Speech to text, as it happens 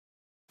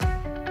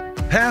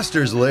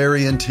Pastors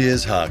Larry and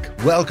Tiz Huck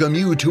welcome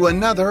you to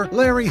another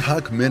Larry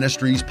Huck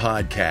Ministries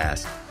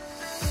podcast.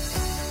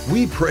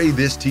 We pray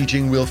this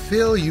teaching will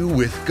fill you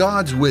with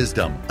God's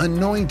wisdom,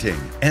 anointing,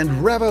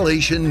 and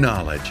revelation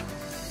knowledge.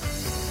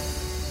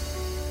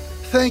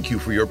 Thank you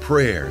for your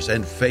prayers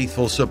and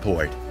faithful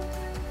support.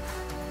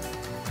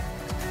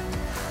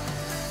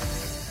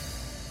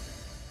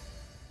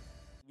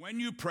 When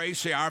you pray,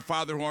 say, Our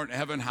Father who art in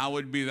heaven,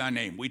 hallowed be thy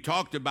name. We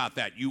talked about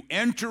that. You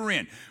enter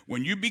in.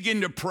 When you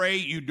begin to pray,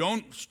 you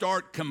don't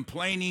start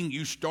complaining.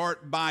 You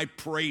start by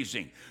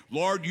praising.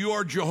 Lord, you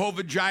are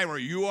Jehovah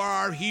Jireh. You are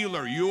our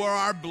healer. You are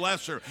our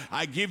blesser.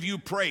 I give you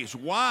praise.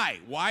 Why?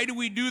 Why do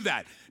we do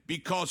that?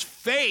 Because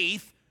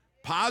faith,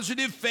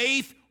 positive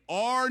faith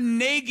or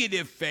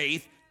negative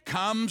faith,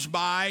 comes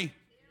by,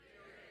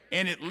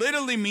 and it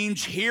literally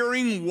means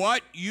hearing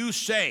what you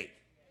say.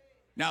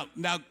 Now,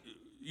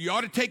 you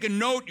ought to take a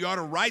note. You ought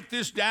to write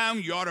this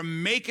down. You ought to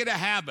make it a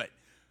habit.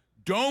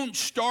 Don't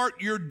start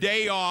your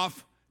day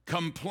off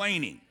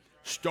complaining.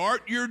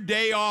 Start your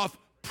day off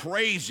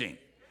praising,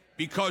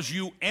 because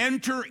you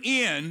enter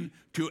in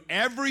to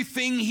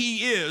everything he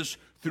is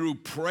through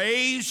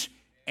praise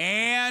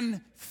and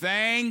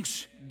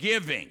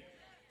thanksgiving.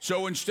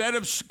 So instead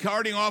of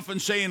starting off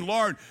and saying,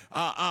 Lord,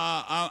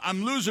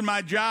 I'm losing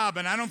my job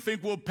and I don't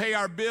think we'll pay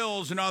our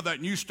bills and all that,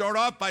 and you start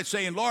off by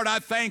saying, Lord, I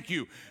thank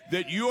you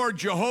that you are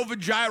Jehovah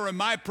Jireh,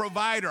 my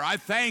provider. I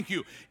thank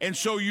you. And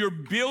so you're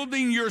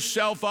building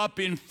yourself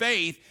up in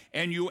faith,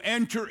 and you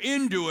enter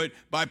into it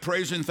by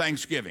praise and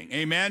thanksgiving.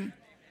 Amen?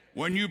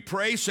 When you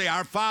pray, say,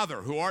 Our Father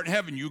who art in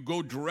heaven. You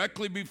go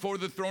directly before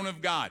the throne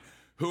of God.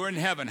 Who are in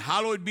heaven,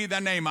 hallowed be thy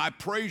name. I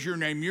praise your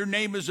name. Your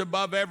name is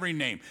above every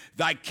name.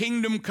 Thy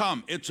kingdom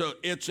come. It's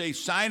a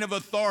sign of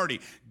authority.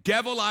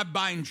 Devil, I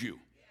bind you.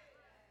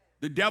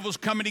 The devil's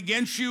coming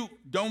against you.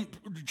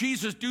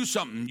 Jesus, do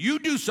something. You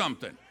do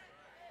something.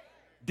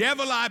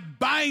 Devil, I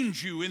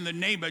bind you in the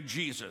name of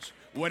Jesus.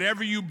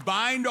 Whatever you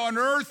bind on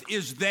earth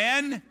is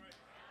then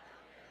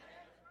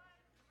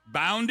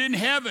bound in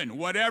heaven.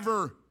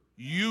 Whatever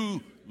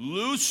you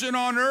loosen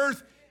on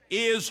earth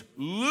is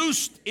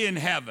loosed in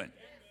heaven.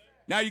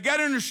 Now, you got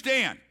to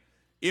understand,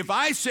 if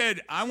I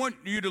said, I want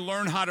you to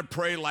learn how to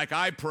pray like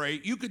I pray,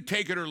 you could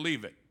take it or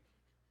leave it.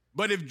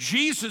 But if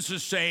Jesus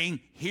is saying,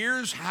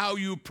 here's how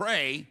you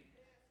pray,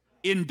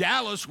 in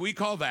Dallas, we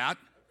call that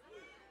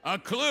a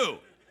clue.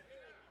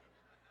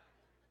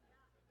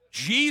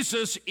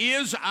 Jesus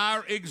is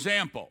our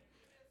example.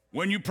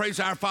 When you praise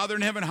Our Father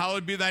in heaven,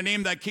 hallowed be thy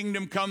name, thy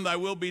kingdom come, thy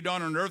will be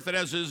done on earth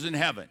as it is in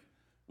heaven.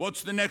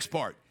 What's the next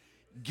part?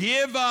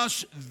 Give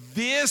us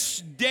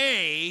this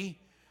day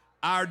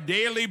our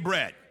daily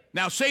bread.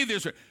 Now say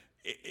this,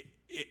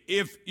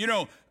 if,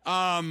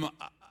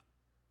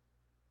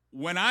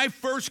 when I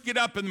first get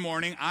up in the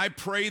morning, I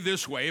pray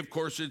this way. Of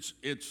course,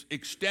 it's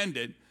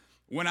extended.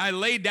 When I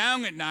lay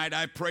down at night,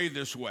 I pray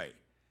this way.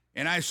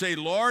 And I say,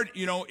 Lord,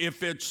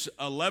 if it's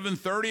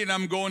 11:30 and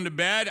I'm going to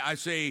bed, I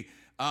say,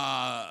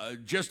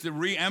 just to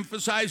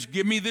re-emphasize,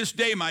 give me this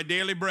day my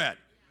daily bread.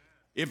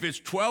 If it's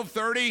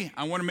 12:30,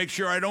 I want to make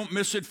sure I don't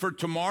miss it for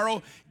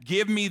tomorrow.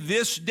 Give me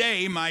this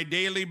day my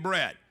daily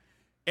bread.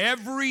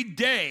 Every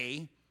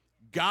day,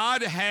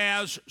 God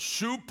has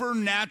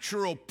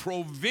supernatural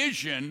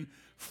provision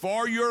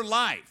for your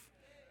life.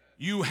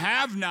 You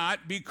have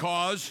not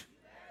because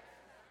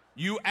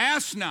you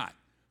ask not.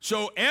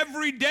 So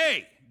every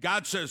day,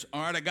 God says,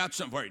 all right, I got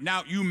something for you.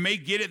 Now, you may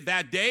get it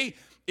that day.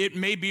 It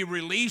may be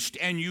released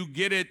and you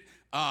get it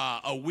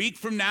a week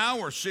from now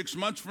or 6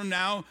 months from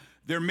now.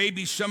 There may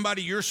be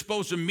somebody you're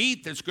supposed to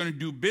meet that's going to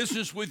do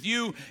business with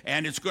you,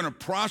 and it's going to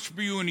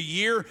prosper you in a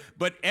year.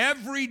 But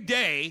every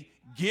day,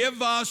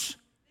 give us,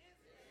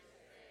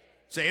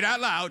 say it out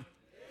loud,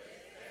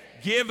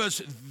 give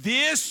us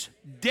this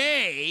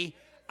day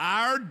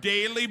our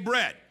daily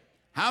bread.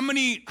 How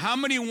many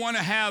want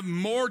to have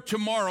more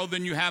tomorrow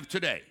than you have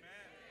today?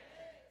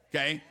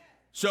 Okay,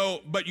 so,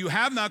 but you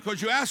have not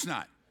because you ask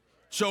not.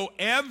 So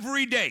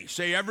every day,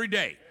 say every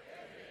day.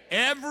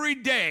 Every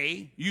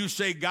day you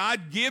say,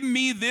 God, give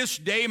me this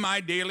day my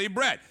daily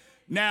bread.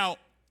 Now,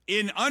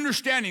 in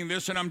understanding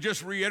this, and I'm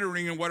just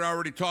reiterating what I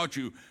already taught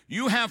you,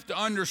 you have to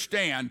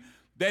understand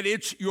that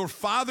it's your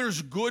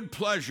Father's good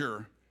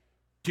pleasure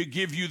to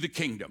give you the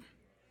kingdom.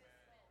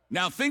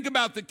 Now, think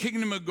about the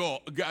kingdom of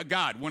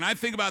God. When I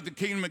think about the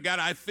kingdom of God,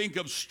 I think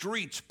of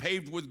streets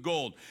paved with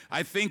gold.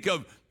 I think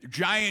of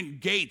giant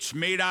gates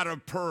made out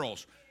of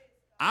pearls.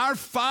 Our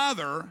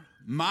Father,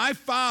 my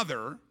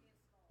Father,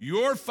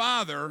 your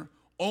Father,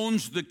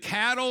 owns the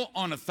cattle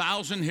on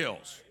 1,000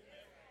 hills.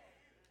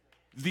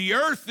 The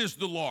earth is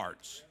the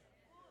Lord's,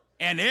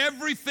 and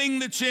everything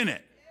that's in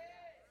it.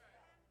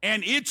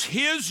 And it's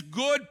his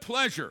good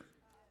pleasure.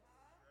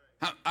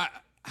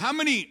 How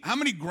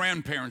many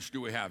grandparents do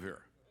we have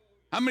here?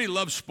 How many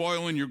love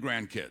spoiling your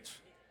grandkids?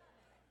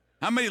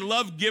 How many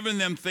love giving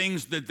them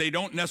things that they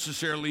don't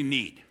necessarily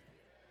need?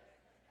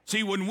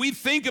 See, when we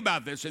think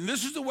about this, and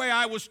this is the way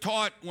I was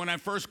taught when I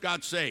first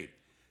got saved,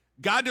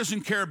 God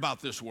doesn't care about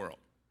this world.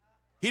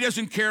 He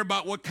doesn't care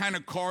about what kind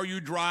of car you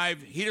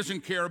drive. He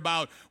doesn't care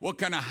about what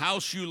kind of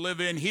house you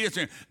live in.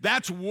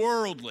 That's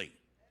worldly.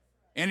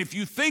 And if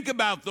you think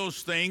about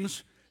those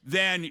things,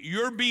 then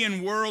you're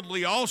being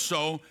worldly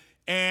also,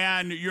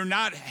 and you're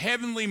not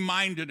heavenly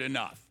minded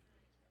enough.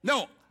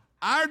 No,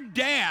 our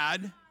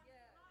dad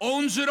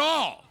owns it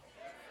all.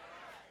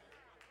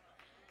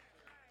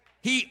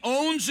 He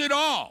owns it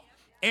all.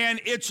 And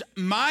it's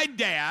my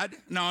dad,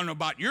 now I don't know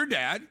about your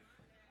dad,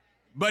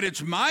 but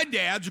it's my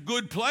dad's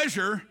good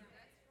pleasure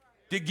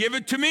to give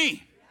it to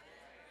me.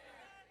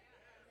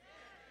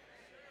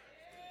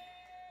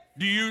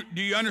 Do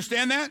you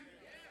understand that?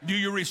 Do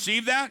you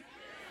receive that?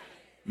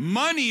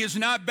 Money is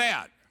not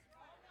bad.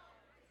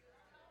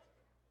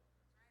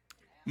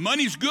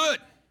 Money's good.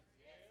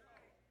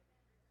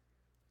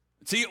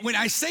 See, when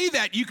I say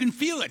that, you can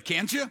feel it,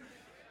 can't you?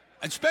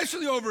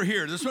 Especially over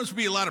here. There must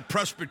be a lot of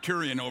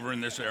Presbyterian over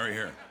in this area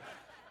here.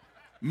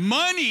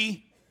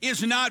 Money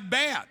is not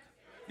bad.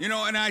 You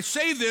know, and I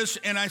say this,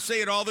 and I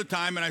say it all the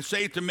time, and I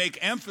say it to make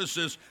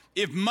emphasis.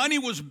 If money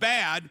was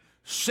bad,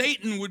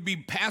 Satan would be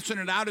passing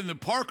it out in the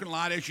parking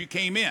lot as you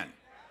came in.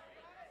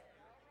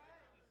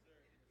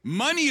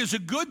 Money is a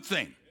good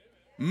thing.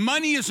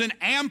 Money is an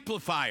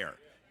amplifier.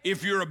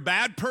 If you're a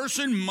bad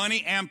person,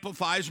 money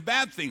amplifies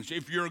bad things.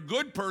 If you're a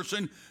good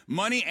person,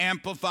 money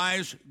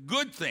amplifies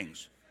good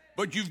things.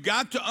 But you've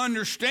got to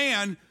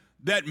understand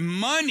that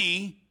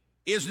money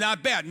is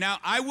not bad. Now,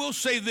 I will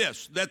say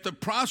this, that the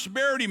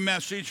prosperity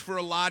message for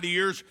a lot of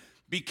years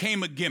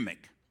became a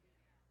gimmick.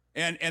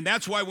 And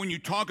that's why when you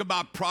talk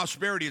about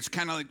prosperity, it's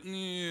kind of like,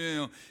 you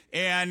know,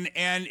 and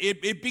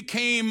it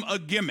became a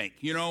gimmick.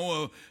 You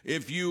know,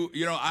 if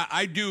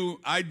I do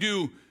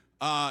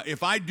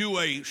if I do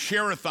a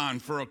share-a-thon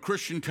for a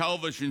Christian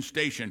television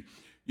station,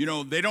 you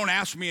know, they don't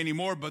ask me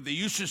anymore, but they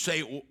used to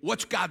say,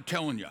 what's God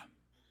telling you?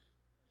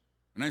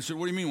 And I said,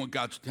 what do you mean what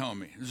God's telling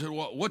me? They said,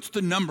 well, what's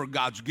the number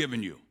God's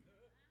given you?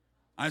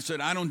 I said,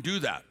 I don't do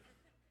that.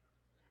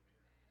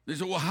 They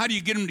said, well, how do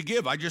you get them to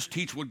give? I just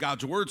teach what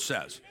God's word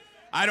says.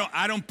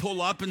 I don't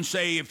pull up and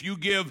say, if you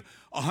give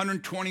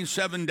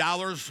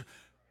 $127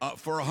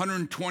 for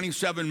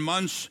 127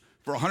 months,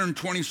 for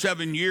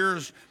 127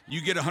 years, you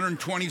get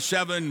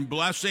 127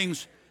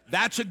 blessings.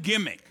 That's a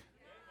gimmick.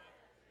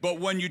 But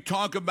when you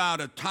talk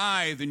about a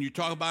tithe, and you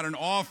talk about an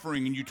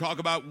offering, and you talk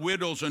about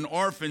widows and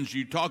orphans,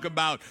 you talk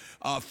about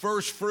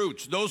first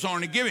fruits, those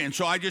aren't a giving. And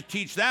so I just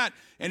teach that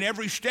in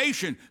every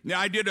station.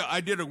 Now, I did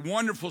a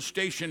wonderful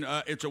station.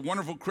 It's a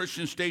wonderful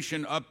Christian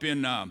station up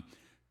in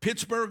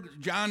Pittsburgh.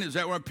 John, is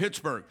that where?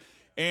 Pittsburgh.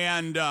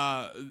 And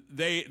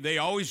they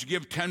always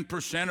give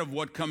 10% of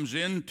what comes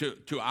in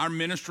to our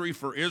ministry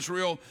for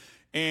Israel.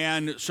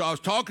 And so I was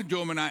talking to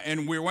him,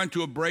 and we went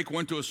to a break,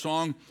 went to a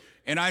song.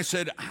 And I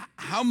said,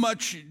 how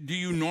much do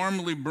you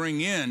normally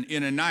bring in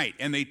a night?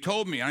 And they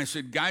told me, and I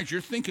said, guys,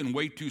 you're thinking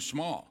way too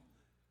small.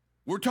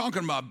 We're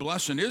talking about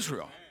blessing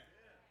Israel.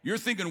 You're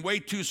thinking way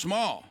too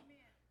small.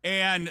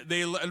 And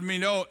they let me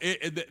know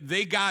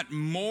they got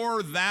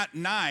more that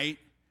night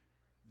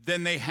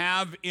than they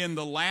have in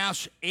the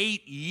last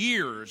 8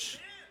 years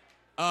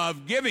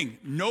of giving.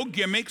 No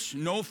gimmicks,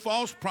 no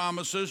false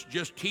promises,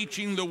 just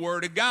teaching the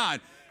Word of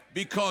God.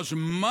 Because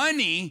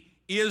money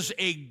is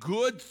a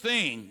good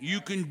thing.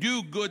 You can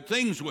do good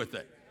things with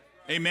it.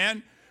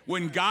 Amen?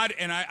 When God,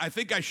 and I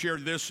think I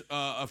shared this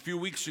a few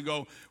weeks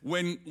ago,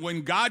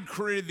 when God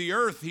created the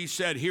earth, he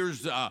said,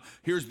 here's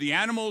the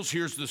animals,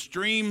 here's the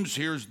streams,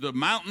 here's the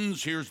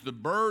mountains, here's the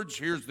birds,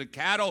 here's the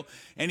cattle.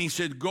 And he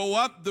said, go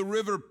up the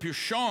river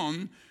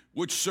Pishon,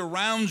 which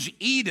surrounds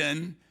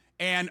Eden,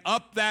 and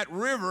up that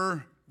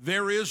river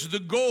there is the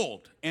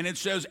gold. And it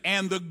says,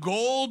 and the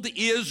gold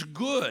is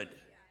good.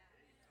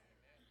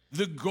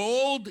 The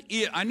gold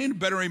is, I need a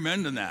better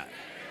amen than that.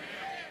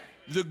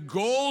 The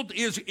gold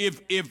is,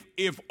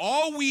 if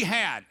all we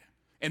had,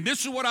 and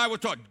this is what I was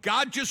taught,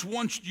 God just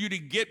wants you to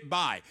get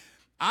by.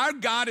 Our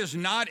God is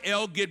not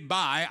El Get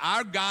By.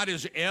 Our God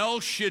is El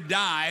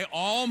Shaddai,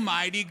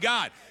 Almighty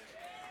God.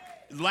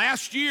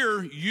 Last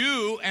year,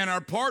 you and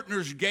our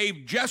partners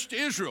gave just to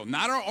Israel,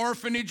 not our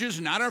orphanages,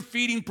 not our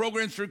feeding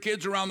programs for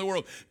kids around the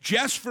world,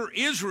 just for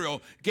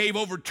Israel, gave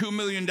over $2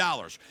 million.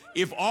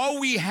 If all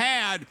we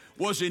had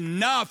was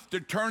enough to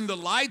turn the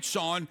lights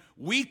on,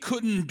 we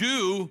couldn't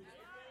do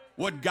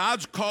what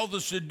God's called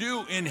us to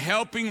do in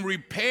helping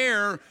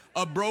repair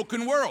a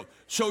broken world.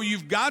 So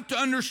you've got to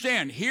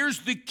understand, here's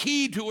the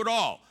key to it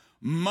all.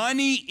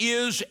 Money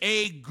is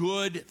a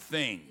good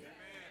thing.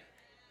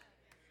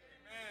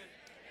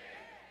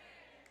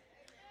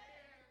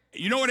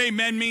 You know what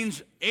amen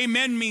means?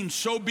 Amen means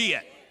so be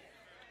it.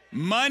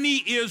 Money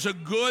is a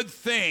good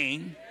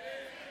thing,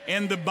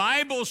 and the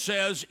Bible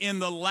says in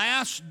the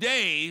last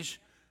days,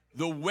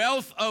 the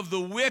wealth of the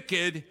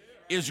wicked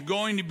is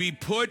going to be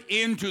put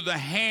into the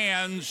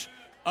hands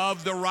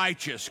of the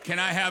righteous. Can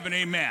I have an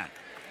amen?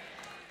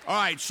 All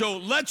right, so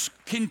let's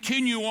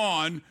continue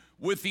on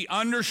with the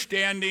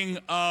understanding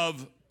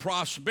of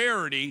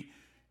prosperity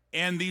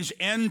and these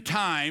end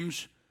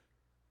times.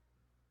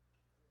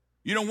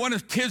 You know, one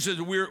of Tiz's,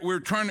 we're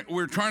trying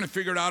to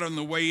figure it out on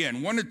the way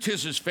in. One of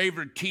Tiz's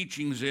favorite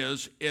teachings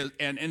is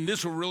and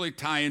this will really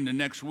tie into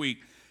next week,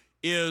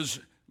 is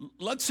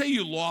let's say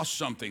you lost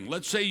something.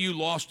 Let's say you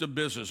lost a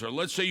business, or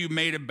let's say you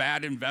made a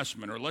bad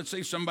investment, or let's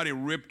say somebody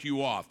ripped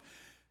you off.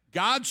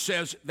 God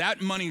says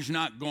that money's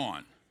not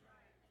gone.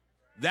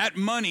 That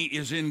money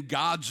is in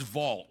God's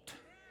vault.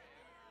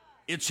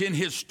 It's in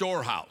his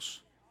storehouse.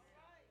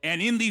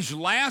 And in these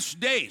last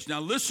days, now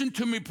listen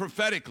to me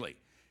prophetically,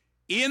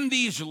 in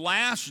these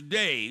last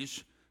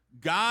days,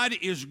 God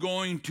is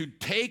going to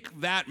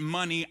take that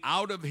money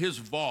out of his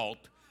vault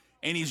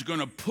and he's going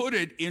to put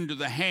it into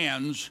the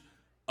hands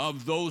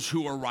of those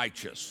who are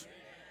righteous.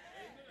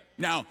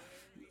 Now,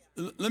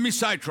 let me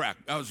sidetrack.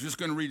 I was just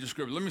going to read the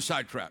scripture. Let me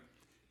sidetrack.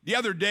 The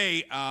other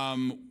day,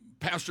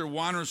 Pastor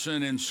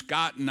Wanderson and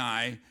Scott and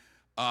I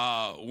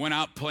went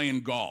out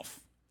playing golf.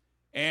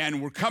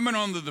 And we're coming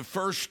onto the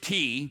first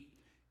tee.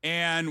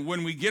 And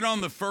when we get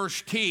on the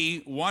first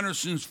tee,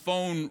 Wanderson's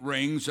phone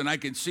rings, and I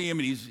can see him,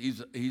 and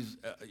he's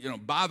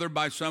bothered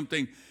by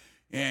something.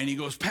 And he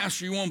goes,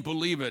 Pastor, you won't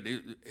believe it.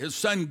 His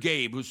son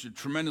Gabe, who's a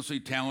tremendously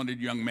talented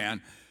young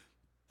man,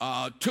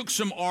 took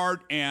some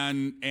art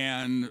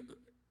and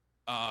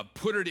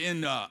put it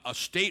in a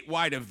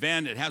statewide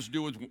event. It has to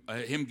do with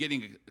him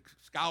getting a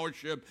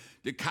scholarship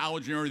to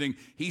college and everything.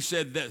 He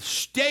said the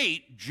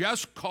state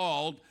just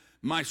called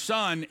my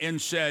son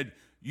and said,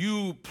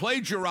 you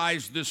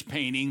plagiarized this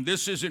painting.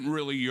 This isn't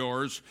really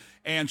yours.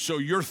 And so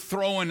you're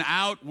throwing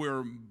out,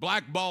 we're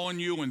blackballing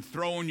you and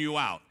throwing you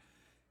out.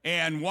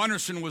 And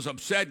Wanderson was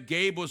upset.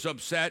 Gabe was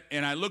upset.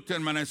 And I looked at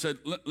him and I said,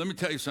 let me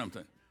tell you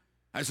something.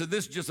 I said,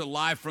 this is just a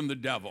lie from the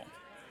devil.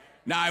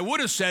 Now, I would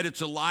have said it's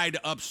a lie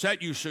to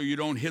upset you so you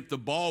don't hit the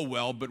ball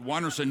well, but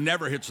Wanderson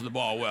never hits the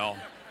ball well.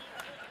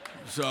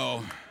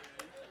 So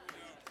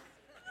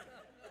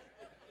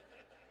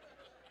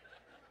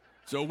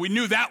we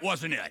knew that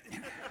wasn't it.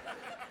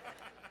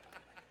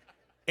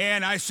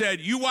 And I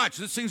said, you watch,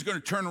 this thing's going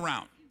to turn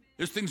around.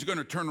 This thing's going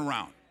to turn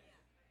around.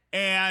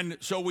 And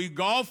so we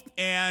golfed,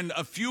 and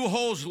a few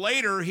holes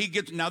later,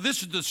 now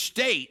this is the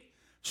state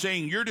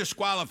saying you're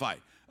disqualified.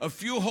 A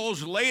few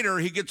holes later,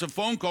 he gets a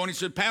phone call, and he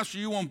said, Pastor,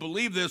 you won't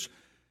believe this.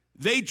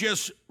 They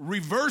just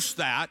reversed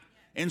that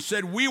and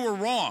said we were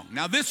wrong.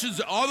 Now, this is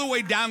all the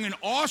way down in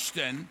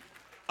Austin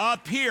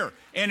up here.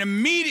 And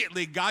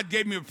immediately, God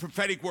gave me a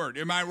prophetic word.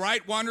 Am I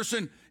right,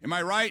 Wanderson? Am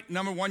I right?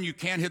 Number one, you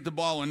can't hit the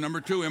ball. And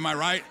number two, am I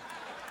right?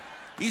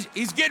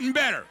 He's getting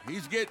better.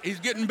 He's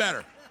getting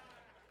better.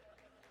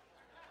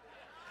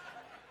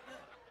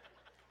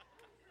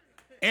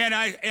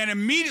 And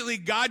immediately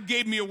God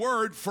gave me a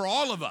word for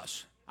all of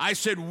us. I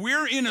said,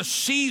 we're in a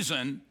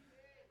season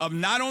of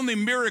not only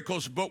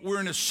miracles, but we're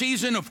in a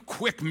season of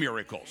quick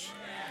miracles.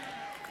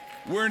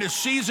 We're in a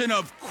season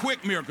of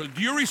quick miracles.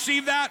 Do you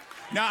receive that?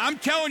 Now, I'm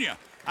telling you.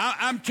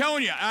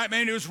 I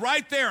mean, it was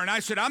right there. And I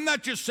said, I'm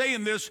not just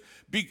saying this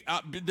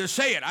to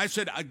say it. I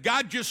said,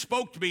 God just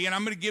spoke to me, and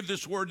I'm going to give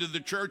this word to the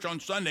church on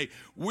Sunday.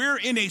 We're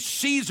in a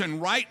season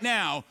right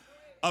now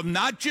of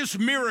not just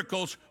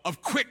miracles,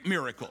 of quick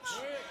miracles.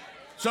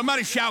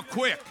 Somebody shout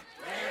quick.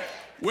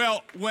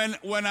 Well,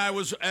 when I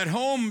was at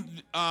home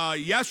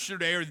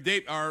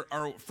yesterday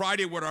or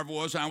Friday, whatever it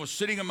was, I was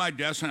sitting at my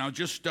desk, and I was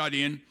just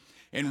studying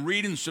and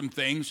reading some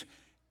things,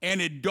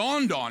 and it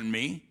dawned on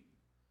me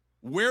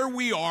where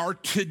we are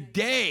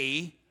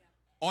today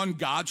on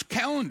God's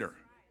calendar.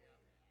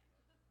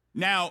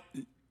 Now,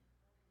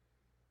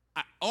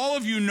 all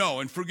of you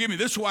know, and forgive me,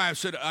 this is why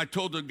I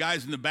told the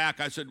guys in the back,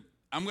 I said,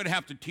 I'm going to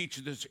have to teach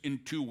this in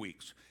 2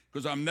 weeks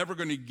because I'm never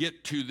going to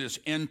get to this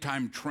end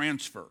time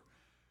transfer.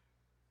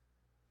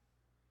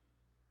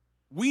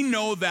 We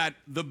know that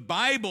the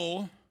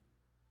Bible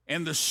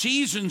and the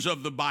seasons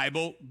of the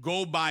Bible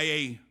go by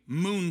a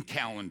moon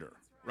calendar,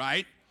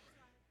 right?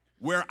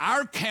 Where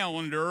our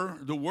calendar,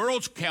 the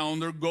world's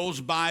calendar,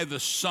 goes by the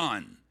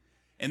sun.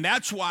 And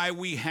that's why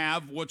we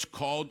have what's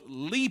called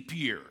leap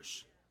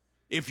years.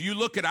 If you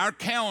look at our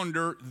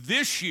calendar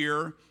this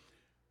year,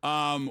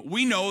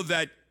 we know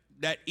that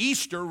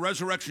Easter,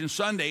 Resurrection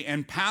Sunday,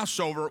 and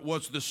Passover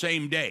was the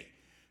same day.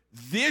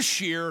 This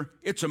year,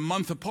 it's a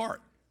month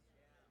apart.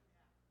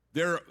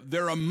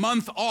 They're a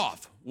month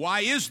off. Why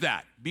is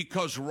that?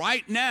 Because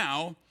right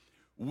now,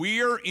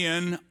 we're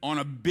on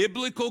a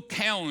biblical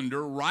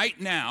calendar right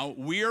now,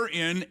 we're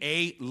in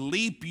a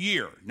leap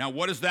year. Now,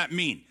 what does that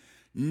mean?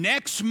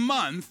 Next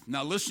month,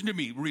 now listen to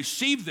me,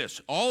 receive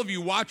this. All of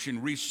you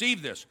watching,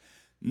 receive this.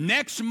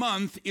 Next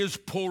month is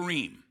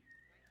Purim.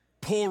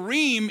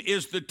 Purim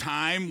is the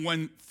time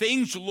when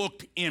things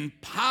looked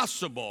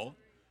impossible,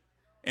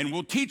 and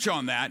we'll teach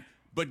on that,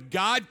 but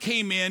God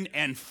came in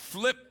and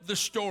flipped the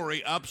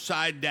story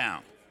upside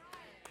down.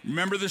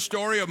 Remember the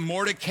story of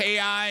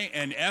Mordecai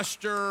and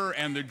Esther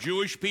and the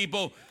Jewish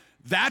people?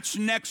 That's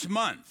next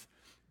month.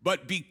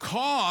 But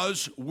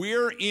because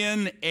we're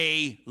in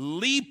a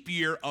leap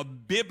year, a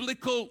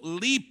biblical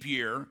leap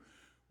year,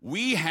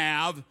 we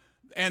have,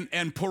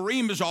 and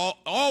Purim is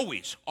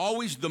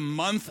always the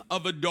month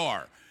of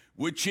Adar.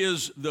 which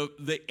is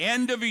the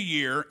end of a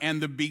year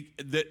and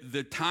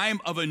the time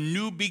of a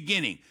new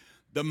beginning.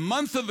 The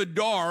month of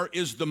Adar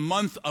is the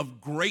month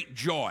of great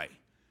joy.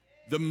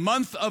 The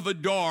month of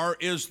Adar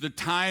is the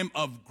time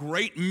of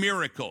great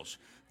miracles.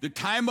 The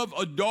time of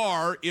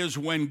Adar is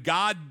when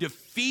God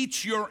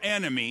defeats your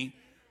enemy,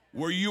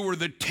 where you were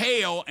the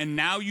tail and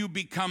now you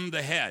become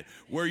the head,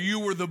 where you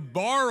were the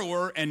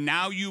borrower and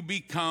now you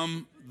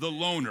become the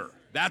loaner.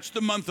 That's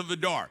the month of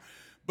Adar.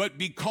 But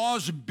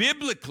because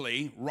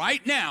biblically,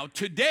 right now,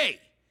 today,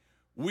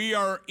 we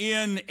are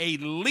in a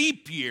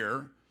leap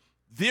year,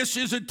 this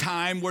is a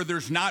time where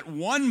there's not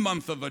one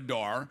month of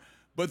Adar,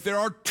 but there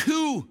are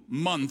 2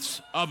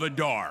 months of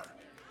Adar.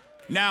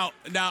 Now,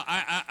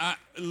 I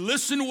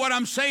listen to what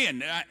I'm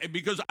saying,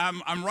 because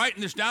I'm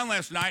writing this down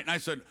last night, and I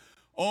said,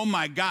 oh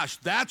my gosh,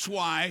 that's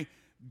why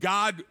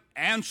God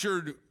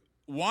answered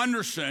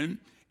Wanderson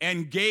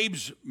and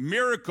Gabe's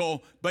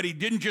miracle, but he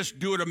didn't just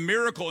do it a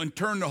miracle and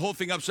turn the whole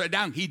thing upside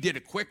down. He did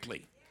it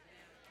quickly.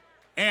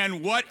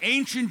 And what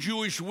ancient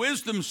Jewish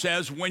wisdom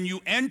says, when you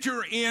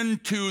enter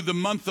into the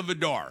month of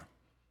Adar,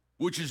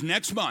 which is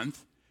next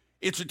month,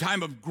 it's a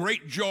time of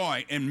great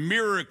joy and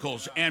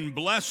miracles and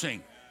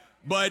blessing.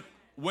 But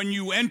when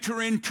you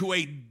enter into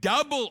a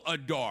double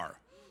Adar,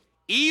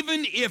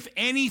 even if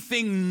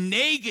anything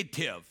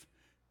negative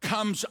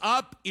comes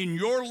up in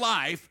your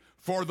life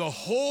for the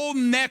whole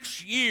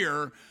next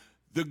year,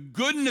 the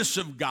goodness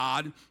of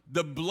God,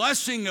 the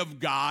blessing of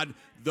God,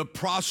 the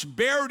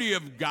prosperity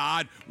of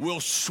God will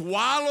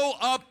swallow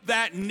up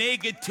that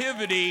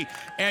negativity,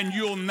 and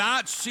you'll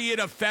not see it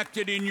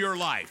affected in your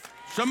life.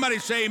 Somebody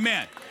say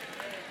amen.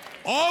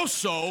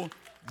 Also,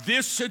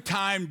 this is a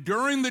time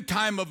during the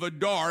time of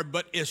Adar,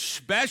 but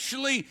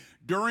especially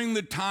during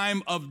the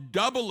time of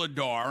double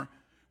Adar,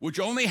 which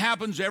only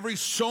happens every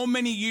so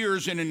many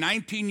years in a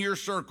 19-year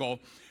circle.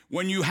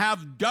 When you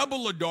have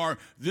double Adar,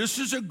 this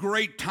is a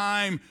great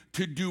time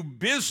to do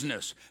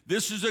business.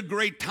 This is a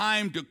great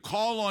time to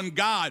call on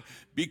God,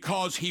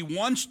 because he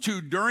wants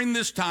to, during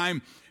this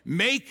time,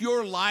 make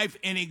your life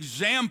an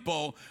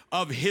example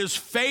of his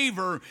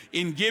favor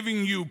in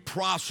giving you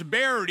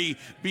prosperity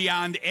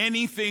beyond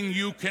anything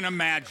you can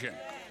imagine.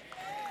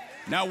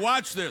 Now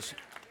watch this.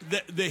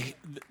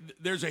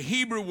 There's a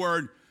Hebrew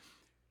word,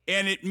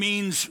 and it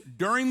means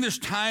during this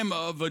time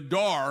of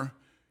Adar,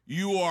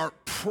 you are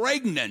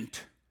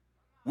pregnant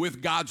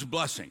with God's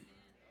blessing.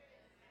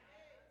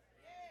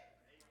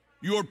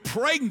 You're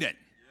pregnant.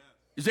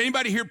 Is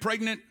anybody here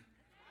pregnant?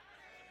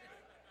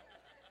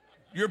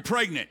 You're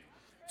pregnant.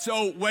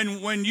 So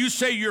when you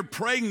say you're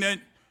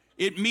pregnant,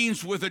 it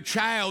means with a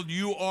child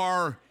you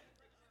are,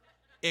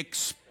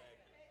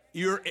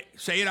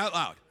 say it out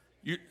loud.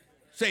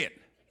 Say it.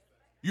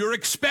 You're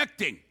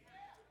expecting.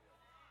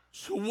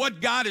 So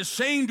what God is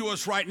saying to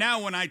us right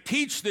now when I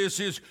teach this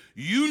is,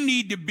 you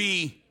need to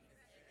be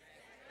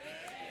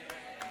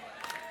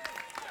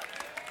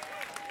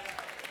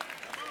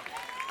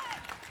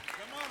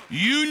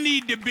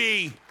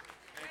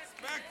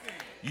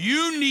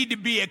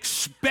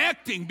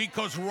expecting,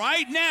 because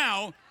right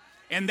now,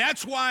 and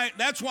that's why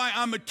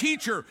I'm a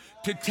teacher,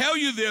 to tell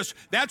you this.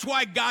 That's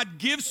why God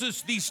gives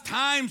us these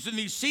times and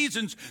these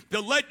seasons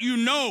to let you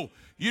know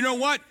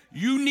what?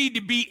 You need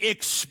to be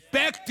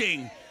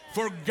expecting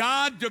for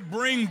God to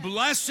bring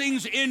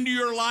blessings into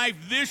your life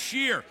this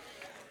year.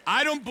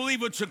 I don't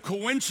believe it's a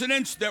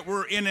coincidence that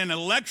we're in an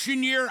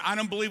election year. I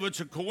don't believe it's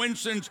a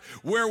coincidence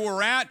where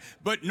we're at.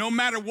 But no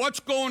matter what's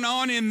going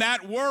on in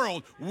that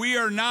world, we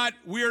are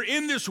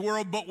in this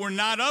world, but we're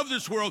not of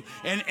this world.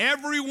 And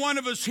every one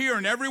of us here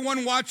and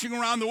everyone watching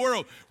around the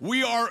world,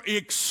 we are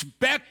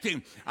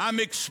expecting. I'm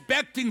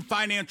expecting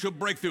financial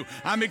breakthrough.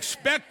 I'm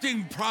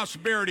expecting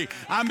prosperity.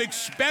 I'm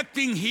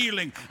expecting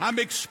healing. I'm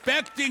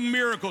expecting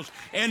miracles.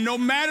 And no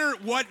matter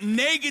what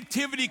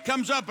negativity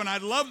comes up, and I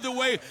love the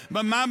way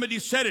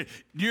Maimonides said it,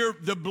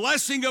 the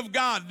blessing of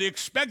God, the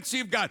expectancy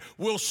of God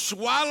will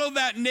swallow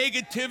that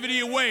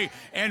negativity away,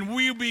 and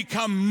we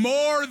become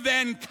more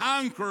than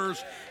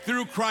conquerors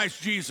through Christ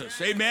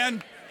Jesus. Amen?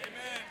 Amen.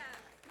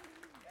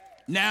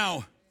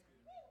 Now,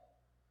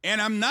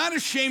 and I'm not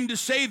ashamed to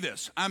say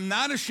this. I'm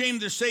not ashamed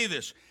to say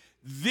this.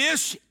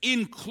 This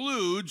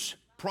includes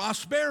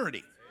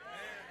prosperity.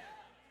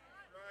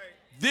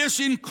 This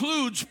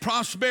includes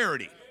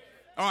prosperity.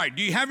 All right,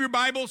 do you have your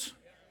Bibles?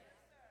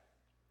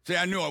 Say,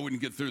 I knew I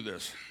wouldn't get through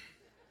this.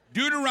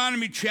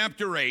 Deuteronomy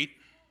chapter 8.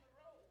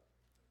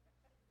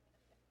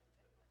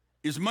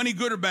 Is money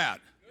good or bad?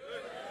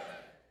 Good.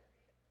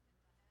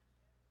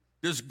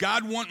 Does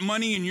God want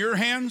money in your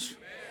hands?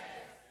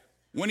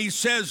 When he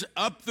says,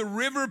 up the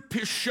river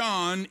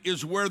Pishon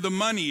is where the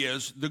money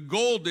is, the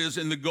gold is,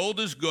 and the gold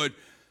is good,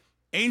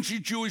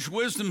 ancient Jewish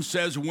wisdom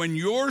says, when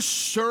you're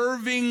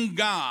serving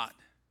God,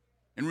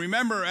 and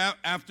remember,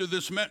 after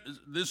this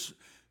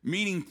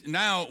meeting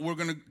now, we're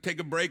going to take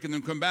a break and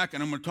then come back,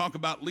 and I'm going to talk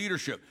about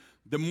leadership.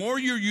 The more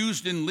you're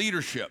used in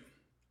leadership,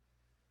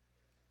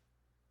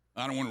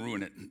 I don't want to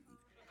ruin it,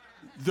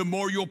 the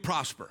more you'll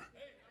prosper.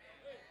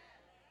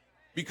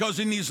 Because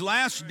in these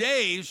last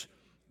days,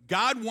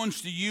 God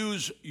wants to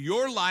use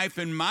your life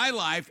and my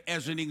life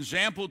as an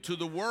example to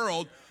the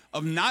world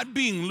of not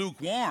being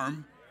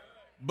lukewarm,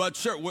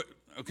 but,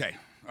 okay,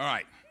 all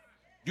right.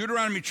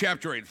 Deuteronomy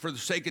chapter 8, for the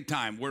sake of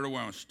time, where do I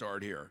want to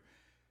start here?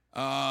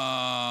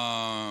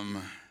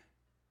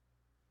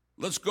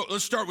 Let's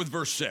start with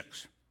verse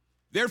 6.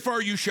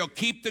 Therefore you shall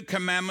keep the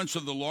commandments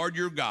of the Lord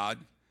your God,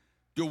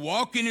 to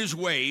walk in his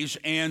ways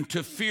and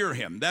to fear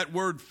him. That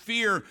word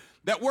fear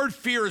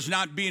is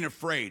not being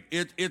afraid.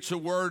 It's a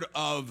word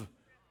of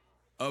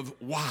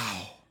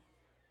wow.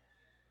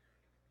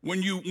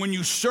 When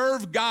you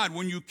serve God,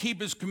 when you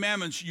keep his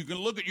commandments, you can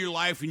look at your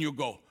life and you'll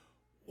go,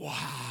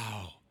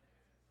 wow.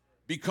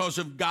 Because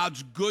of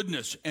God's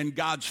goodness and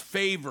God's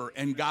favor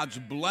and God's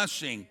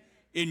blessing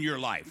in your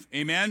life.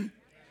 Amen?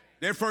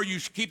 Therefore, you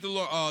should keep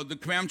the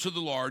commandments of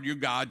the Lord your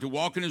God, to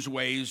walk in his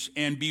ways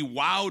and be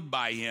wowed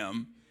by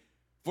him.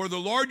 For the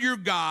Lord your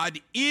God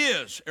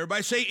is,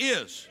 everybody say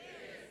is.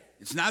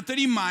 It's not that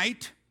he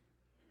might.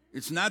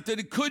 It's not that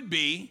it could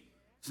be.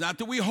 It's not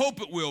that we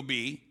hope it will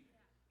be.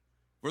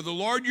 For the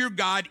Lord your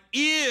God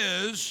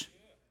is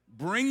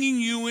bringing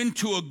you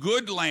into a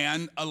good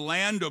land, a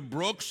land of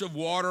brooks of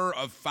water,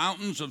 of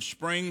fountains of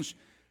springs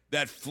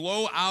that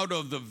flow out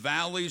of the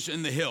valleys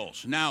and the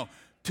hills. Now,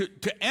 to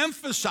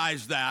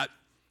emphasize that,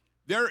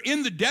 they're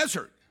in the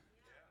desert.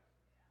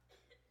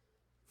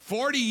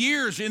 40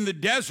 years in the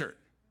desert,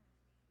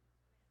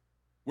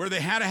 where they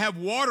had to have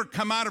water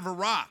come out of a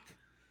rock.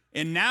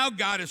 And now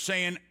God is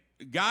saying,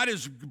 God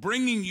is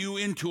bringing you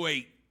into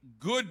a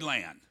good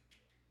land.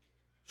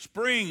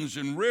 Springs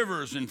and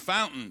rivers and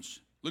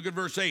fountains. Look at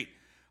verse 8.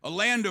 A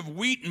land of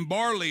wheat and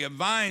barley, of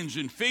vines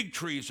and fig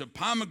trees, of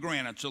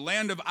pomegranates, a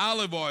land of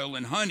olive oil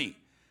and honey.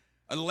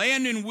 A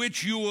land in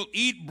which you will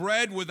eat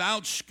bread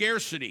without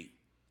scarcity,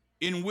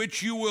 in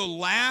which you will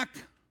lack.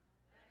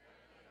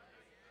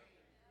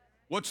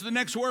 What's the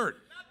next word?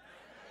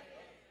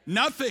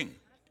 Nothing.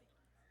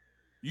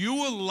 You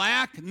will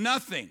lack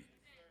nothing.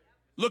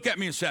 Look at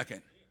me a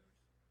second.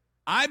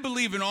 I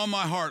believe in all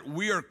my heart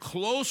we are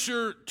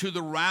closer to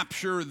the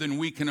rapture than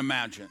we can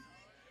imagine.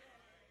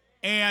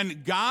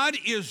 And God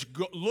is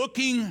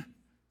looking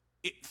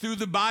through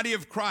the body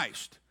of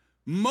Christ.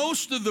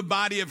 Most of the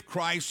body of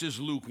Christ is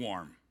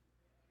lukewarm.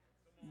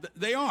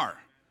 They are.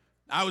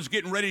 I was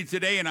getting ready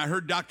today, and I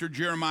heard Dr.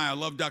 Jeremiah. I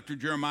love Dr.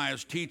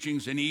 Jeremiah's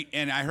teachings,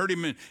 and I heard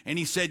him, and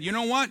he said, you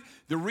know what?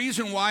 The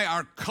reason why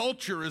our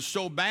culture is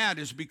so bad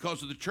is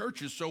because of the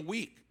church is so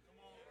weak.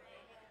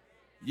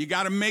 You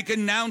got to make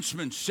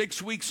announcements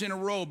 6 weeks in a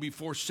row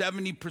before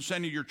 70%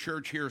 of your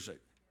church hears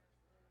it.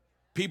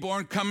 People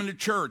aren't coming to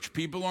church.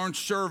 People aren't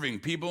serving.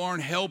 People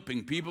aren't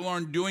helping. People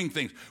aren't doing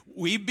things.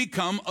 We've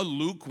become a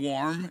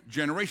lukewarm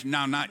generation.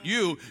 Now, not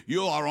you.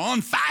 You are on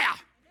fire.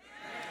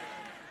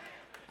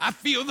 I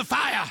feel the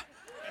fire.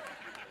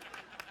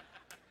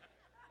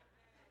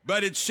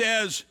 But it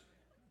says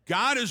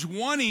God is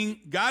looking,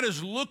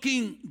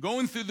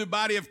 going through the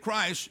body of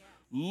Christ,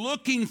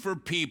 looking for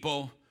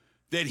people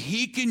that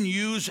he can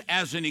use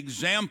as an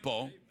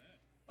example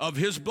of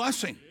his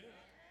blessing.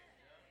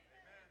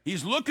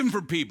 He's looking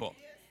for people.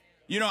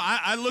 You know,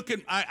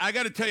 I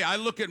got to tell you, I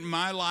look at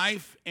my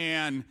life,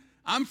 and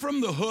I'm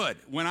from the hood.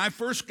 When I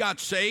first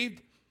got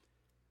saved,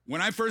 when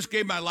I first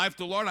gave my life to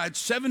the Lord, I had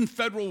 7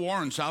 federal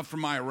warrants out for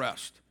my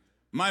arrest.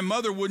 My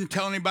mother wouldn't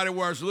tell anybody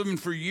where I was living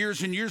for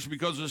years and years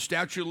because of the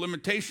statute of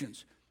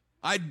limitations.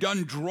 I'd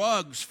done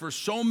drugs for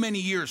so many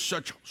years,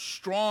 such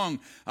strong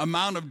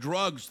amount of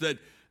drugs that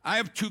I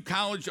have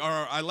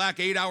I lack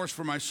 8 hours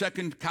for my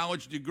second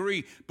college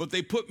degree, but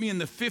they put me in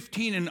the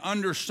 15 and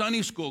under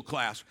Sunday school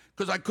class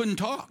because I couldn't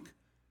talk.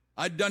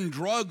 I'd done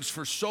drugs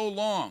for so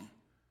long.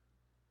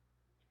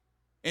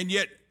 And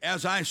yet,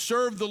 as I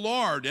served the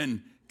Lord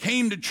and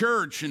came to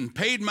church and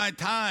paid my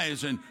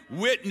tithes and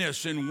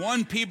witnessed and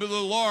won people to the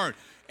Lord,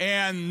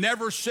 and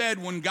never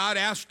said, when God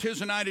asked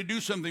Tiz and I to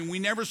do something, we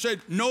never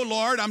said, no,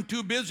 Lord, I'm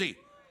too busy.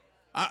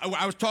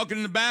 I was talking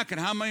in the back, and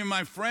how many of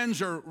my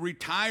friends are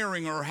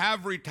retiring or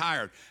have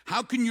retired?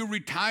 How can you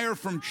retire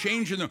from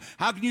changing them?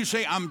 How can you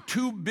say, I'm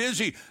too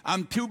busy?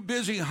 I'm too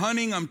busy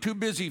hunting. I'm too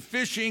busy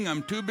fishing.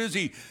 I'm too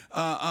busy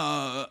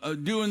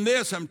doing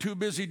this. I'm too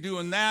busy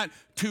doing that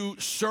to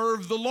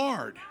serve the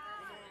Lord.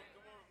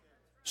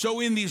 So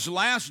in these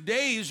last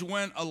days,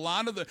 when a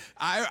lot of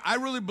I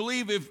really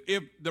believe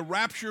if the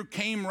rapture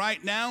came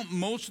right now,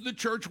 most of the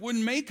church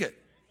wouldn't make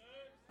it.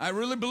 I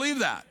really believe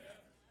that.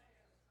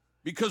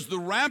 Because the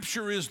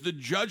rapture is the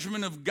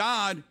judgment of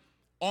God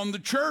on the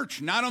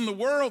church, not on the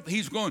world.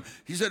 He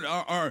said,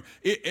 are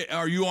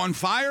you on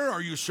fire?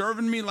 Are you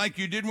serving me like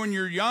you did when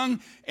you're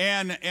young?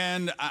 And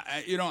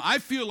I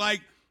feel like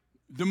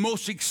the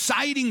most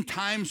exciting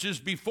times is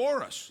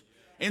before us.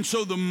 And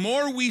so the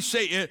more we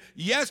say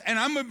yes, and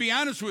I'm going to be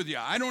honest with you,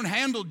 I don't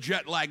handle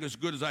jet lag as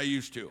good as I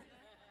used to.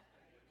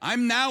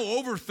 I'm now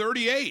over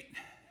 38.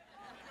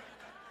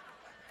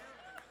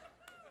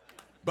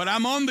 But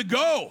I'm on the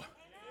go.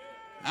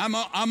 I'm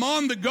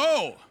on the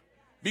go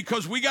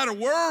because we got a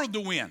world to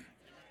win.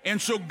 And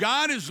so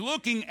God is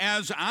looking,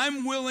 as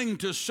I'm willing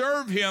to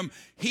serve him,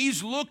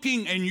 he's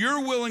looking, and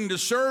you're willing to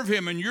serve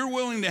him, and you're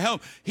willing to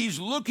help. He's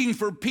looking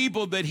for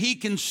people that he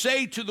can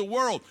say to the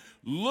world,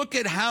 look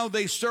at how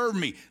they serve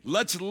me.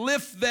 Let's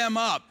lift them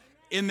up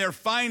in their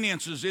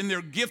finances, in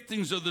their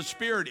giftings of the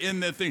Spirit, in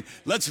the thing.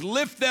 Let's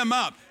lift them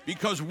up,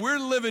 because we're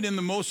living in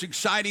the most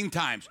exciting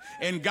times.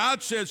 And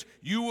God says,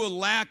 you will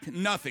lack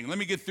nothing. Let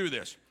me get through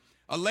this.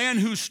 A land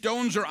whose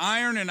stones are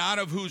iron, and out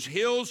of whose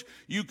hills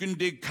you can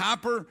dig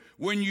copper.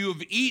 When you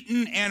have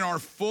eaten and are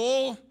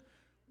full,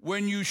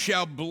 when you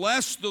shall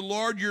bless the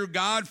Lord your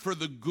God for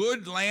the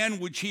good land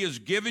which he has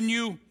given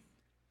you.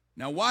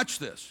 Now watch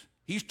this.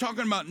 He's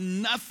talking about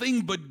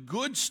nothing but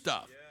good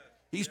stuff.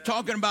 He's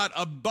talking about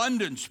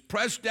abundance,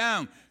 pressed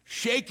down,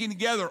 shaking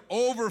together,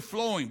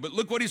 overflowing. But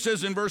look what he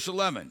says in verse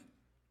 11.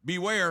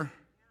 Beware.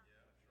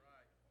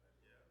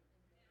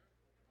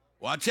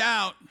 Watch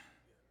out.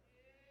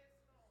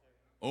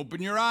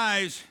 Open your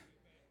eyes.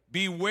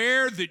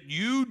 Beware that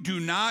you do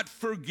not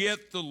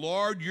forget the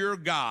Lord your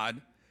God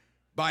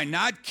by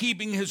not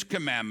keeping his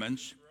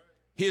commandments,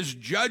 his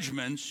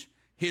judgments,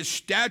 his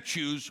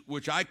statutes,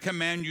 which I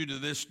command you to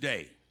this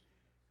day.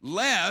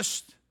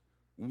 Lest,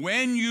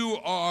 when you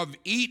have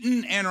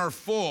eaten and are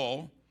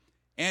full,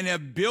 and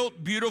have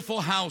built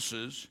beautiful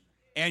houses,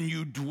 and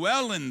you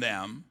dwell in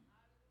them,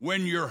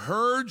 when your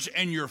herds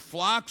and your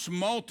flocks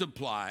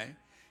multiply,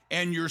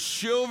 and your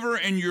silver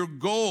and your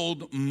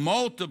gold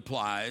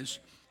multiplies,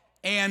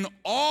 and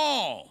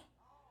all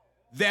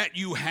that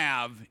you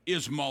have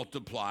is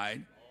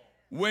multiplied,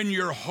 when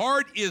your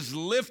heart is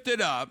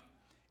lifted up,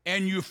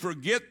 and you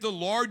forget the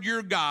Lord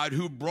your God,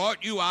 who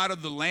brought you out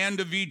of the land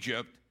of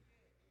Egypt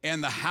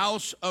and the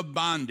house of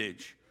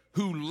bondage,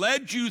 who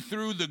led you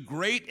through the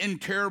great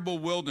and terrible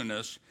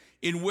wilderness,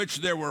 in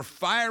which there were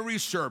fiery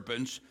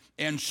serpents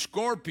and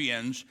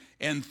scorpions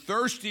and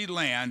thirsty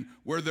land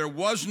where there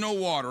was no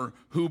water,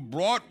 who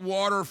brought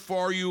water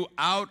for you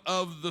out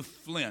of the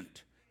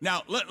flint.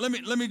 Now, let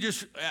me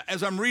just,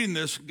 as I'm reading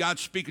this,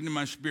 God's speaking to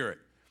my spirit.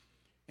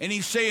 And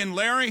he's saying,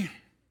 Larry,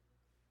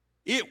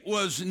 it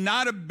was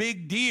not a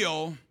big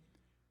deal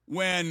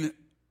when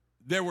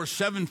there were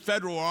 7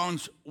 federal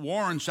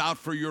warrants out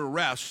for your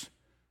arrest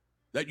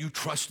that you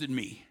trusted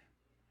me.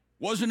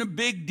 Wasn't a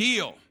big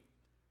deal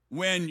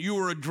when you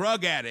were a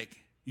drug addict,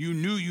 you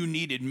knew you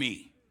needed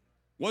me.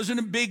 Wasn't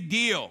a big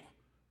deal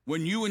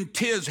when you and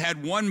Tiz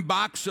had 1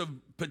 box of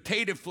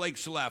potato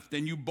flakes left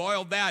and you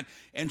boiled that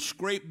and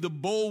scraped the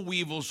boll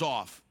weevils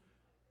off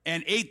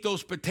and ate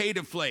those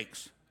potato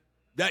flakes,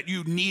 that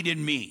you needed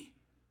me.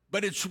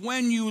 But it's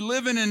when you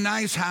live in a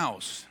nice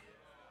house.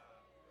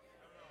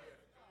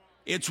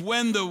 It's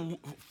when the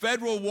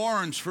federal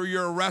warrants for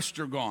your arrest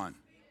are gone.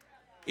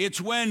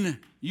 It's when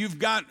you've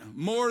got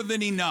more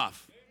than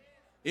enough.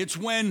 It's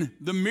when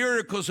the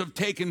miracles have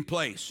taken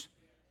place.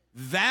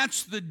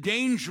 That's the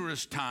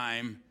dangerous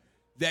time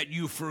that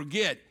you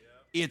forget.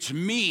 It's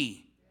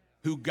me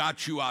who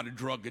got you out of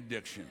drug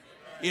addiction.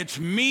 It's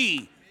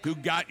me who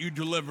got you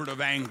delivered of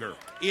anger.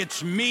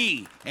 It's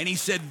me. And he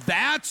said,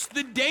 that's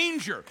the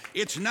danger.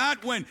 It's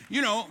not when,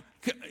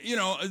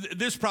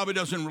 this probably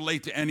doesn't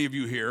relate to any of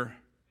you here,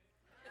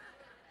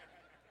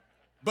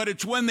 but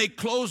it's when they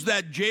close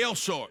that jail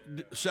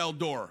cell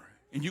door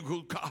and you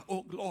go, God,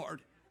 oh,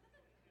 Lord,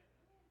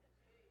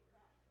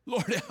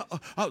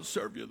 I'll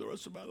serve you the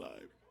rest of my life.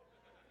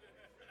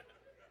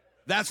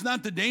 That's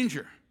not the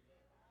danger.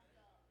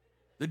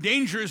 The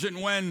danger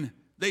isn't when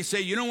they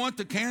say, you know what,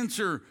 the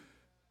cancer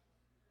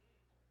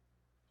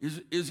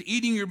is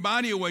eating your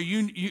body away.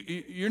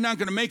 You're not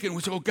going to make it. And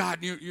we say, oh, God,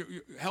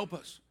 you help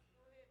us.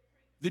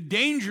 The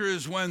danger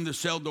is when the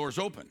cell doors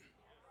open.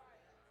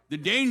 The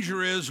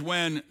danger is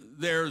when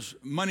there's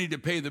money to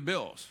pay the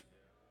bills.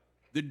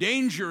 The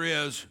danger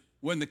is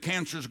when the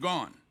cancer's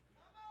gone.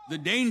 The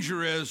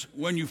danger is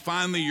when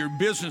your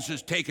business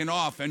is taken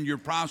off and you're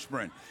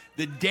prospering.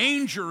 The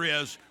danger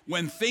is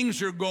when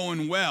things are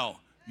going well,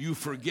 you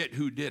forget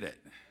who did it.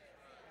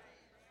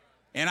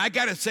 And I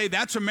got to say,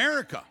 that's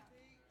America.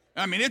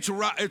 I mean, it's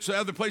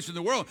other place in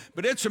the world,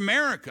 but it's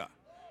America.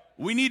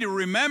 We need to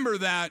remember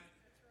that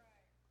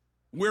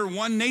we're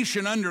one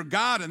nation under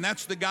God, and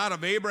that's the God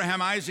of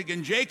Abraham, Isaac,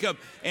 and Jacob.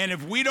 And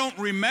if we don't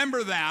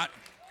remember that,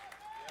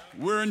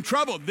 we're in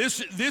trouble.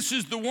 This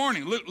is the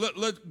warning.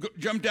 Let's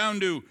jump down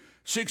to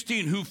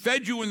 16. Who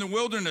fed you in the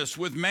wilderness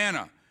with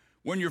manna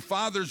when your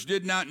fathers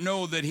did not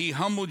know that he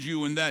humbled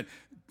you and that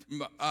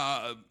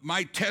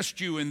might test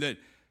you and that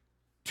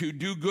to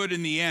do good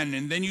in the end.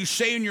 And then you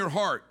say in your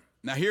heart,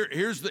 now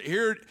here's the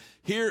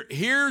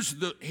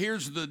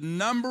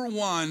number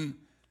one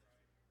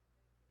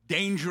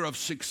danger of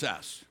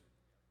success.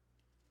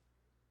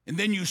 And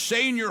then you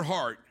say in your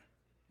heart,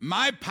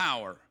 my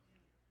power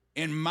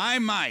and my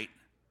might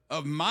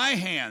of my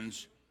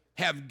hands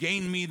have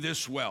gained me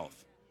this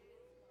wealth.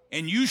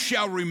 And you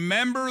shall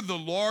remember the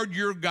Lord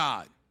your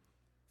God,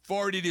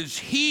 for it is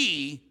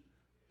he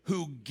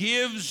who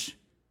gives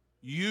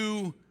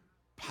you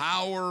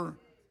power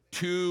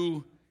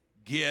to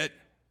get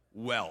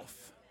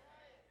wealth.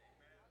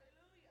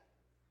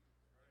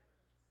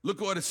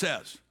 Look at what it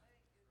says.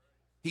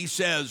 He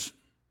says,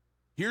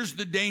 here's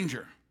the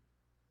danger.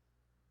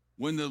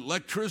 When the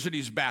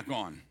electricity's back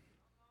on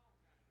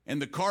and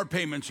the car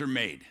payments are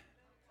made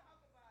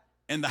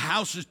and the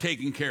house is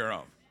taken care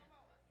of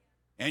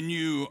and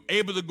you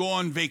able to go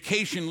on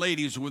vacation,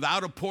 ladies,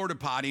 without a porta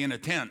potty and a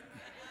tent.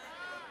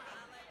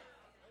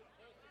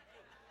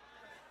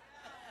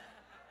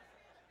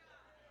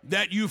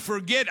 That you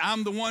forget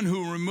I'm the one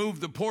who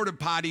removed the porta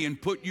potty and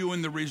put you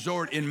in the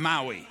resort in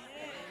Maui.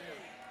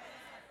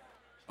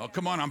 Oh,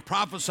 come on, I'm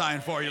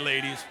prophesying for you,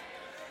 ladies.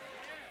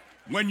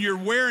 When you're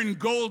wearing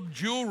gold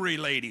jewelry,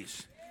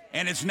 ladies,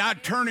 and it's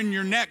not turning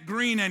your neck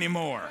green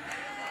anymore,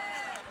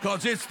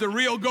 because it's the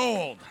real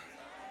gold.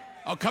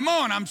 Oh, come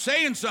on, I'm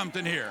saying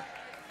something here.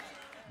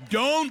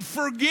 Don't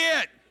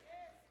forget,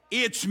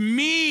 it's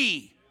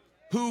me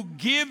who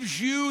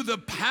gives you the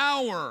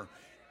power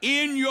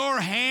in your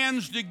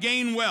hands to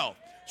gain wealth.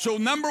 So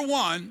number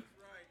one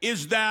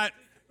is that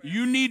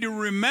you need to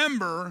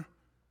remember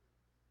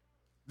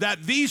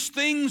that these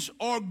things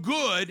are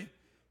good,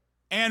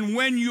 and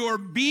when you're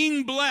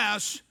being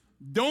blessed,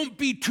 don't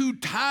be too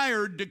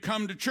tired to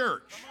come to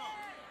church.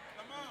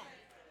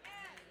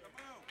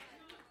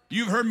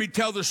 You've heard me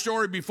tell the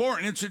story before,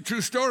 and it's a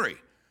true story,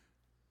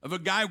 of a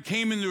guy who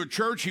came into a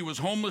church. He was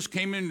homeless,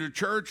 came into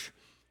church,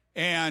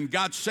 and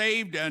got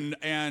saved, and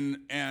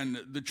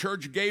the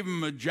church gave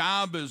him a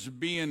job as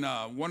being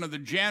one of the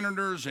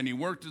janitors, and he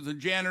worked as a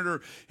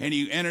janitor, and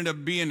he ended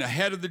up being the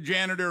head of the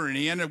janitor, and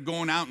he ended up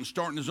going out and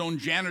starting his own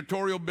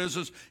janitorial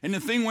business, and the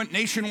thing went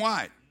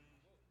nationwide.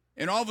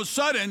 And all of a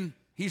sudden,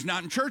 he's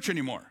not in church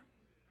anymore.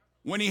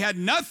 When he had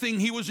nothing,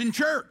 he was in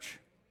church.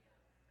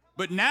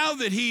 But now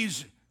that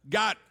he's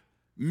got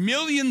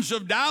millions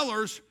of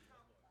dollars,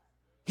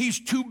 he's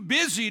too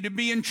busy to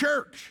be in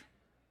church.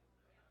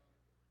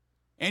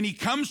 And he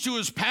comes to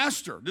his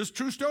pastor. This is a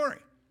true story.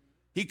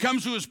 He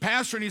comes to his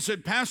pastor and he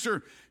said,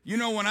 Pastor, you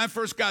know, when I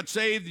first got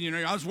saved, you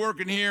know, I was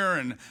working here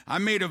and I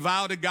made a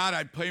vow to God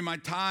I'd pay my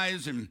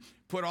tithes and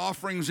put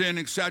offerings in,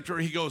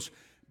 etc. He goes,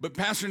 but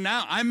Pastor,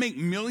 now I make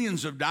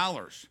millions of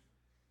dollars.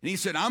 And he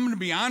said, I'm going to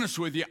be honest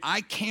with you,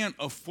 I can't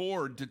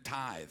afford to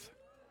tithe.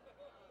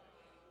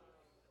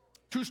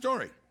 True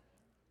story.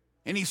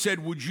 And he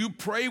said, would you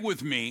pray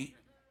with me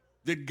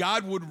that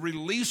God would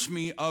release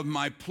me of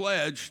my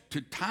pledge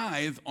to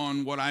tithe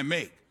on what I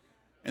make?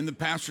 And the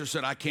pastor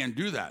said, I can't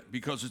do that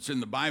because it's in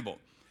the Bible.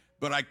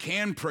 But I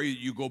can pray that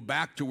you go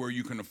back to where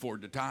you can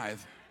afford to tithe.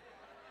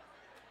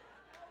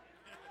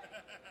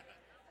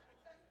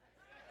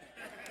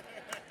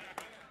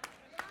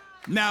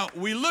 Now,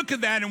 we look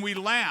at that and we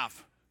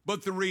laugh.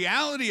 But the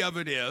reality of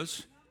it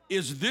is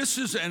this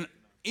is an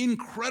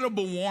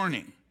incredible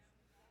warning.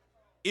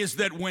 Is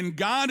that when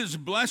God is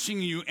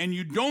blessing you and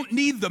you don't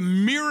need the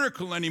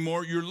miracle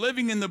anymore, you're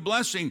living in the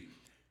blessing,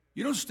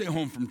 you don't stay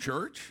home from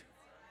church.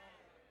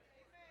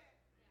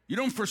 You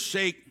don't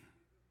forsake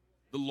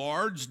the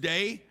Lord's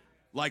day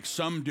like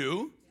some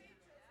do.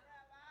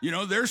 You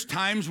know, there's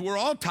times we're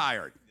all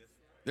tired.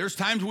 There's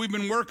times we've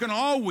been working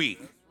all week.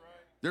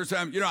 There's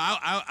time, you know,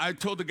 I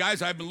told the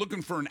guys I've been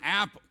looking for an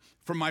app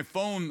for my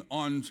phone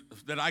on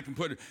that I can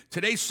put.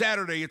 Today's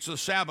Saturday, it's the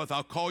Sabbath.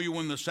 I'll call you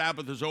when the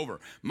Sabbath is over.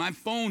 My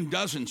phone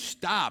doesn't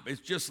stop.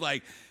 It's just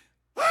like,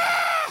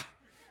 ah!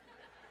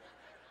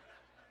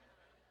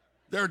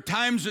 There are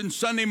times in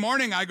Sunday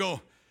morning I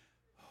go,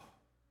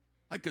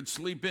 I could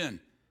sleep in.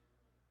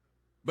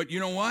 But you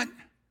know what?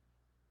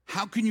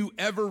 How can you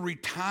ever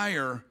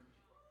retire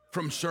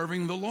from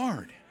serving the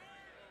Lord?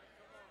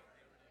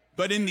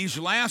 But in these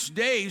last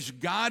days,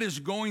 God is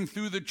going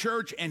through the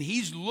church, and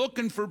he's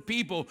looking for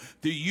people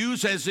to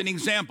use as an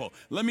example.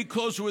 Let me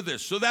close with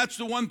this. So that's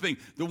the one thing.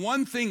 The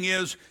one thing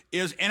is,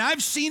 and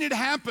I've seen it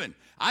happen.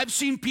 I've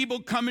seen people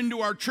come into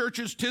our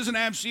churches. Tiz and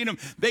I have seen them.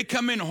 They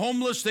come in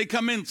homeless. They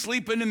come in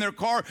sleeping in their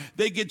car.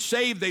 They get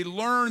saved. They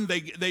learn.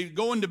 They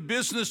go into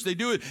business. They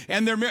do it.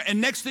 And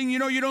next thing you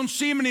know, you don't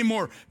see them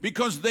anymore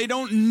because they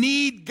don't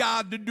need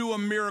God to do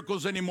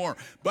miracles anymore.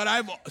 But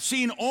I've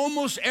seen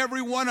almost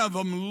every one of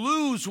them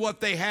lose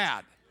what they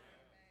had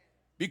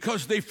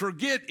because they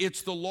forget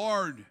it's the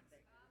Lord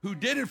who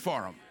did it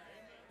for them,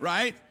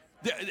 right?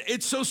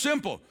 It's so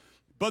simple.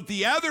 But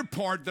the other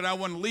part that I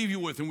want to leave you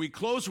with, and we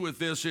close with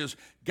this, is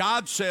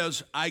God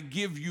says, I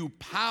give you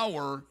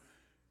power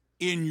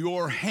in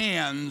your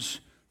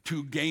hands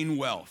to gain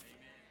wealth.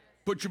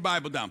 Put your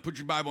Bible down. Put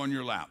your Bible on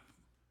your lap.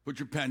 Put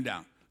your pen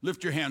down.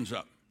 Lift your hands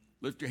up.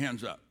 Lift your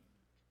hands up.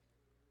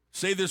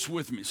 Say this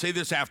with me. Say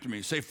this after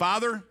me. Say,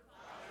 Father,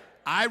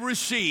 I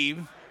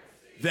receive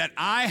that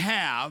I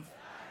have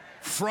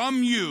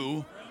from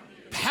you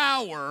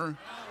power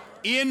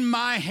in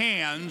my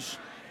hands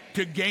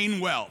to gain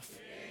wealth.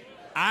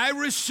 I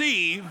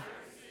receive,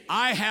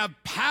 I have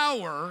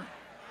power,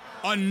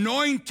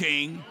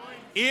 anointing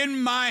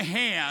in my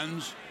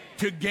hands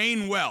to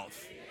gain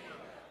wealth.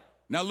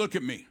 Now look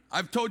at me.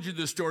 I've told you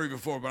this story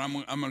before, but I'm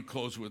going to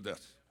close with this.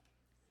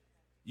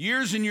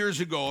 Years and years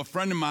ago, a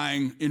friend of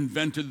mine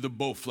invented the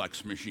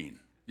Bowflex machine.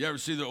 You ever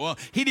see that? Well,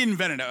 he didn't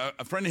invent it.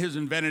 A friend of his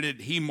invented it.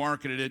 He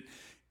marketed it.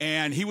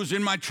 And he was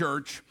in my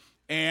church.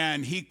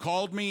 And he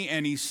called me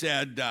and he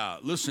said,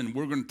 listen,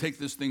 we're going to take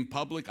this thing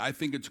public. I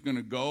think it's going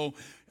to go.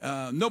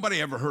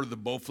 Nobody ever heard of the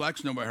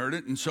Bowflex. Nobody heard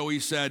it. And so he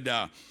said,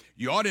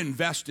 you ought to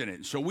invest in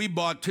it. So we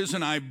bought, Tiz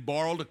and I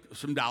borrowed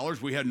some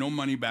dollars. We had no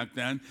money back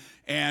then.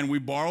 And we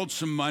borrowed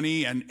some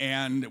money,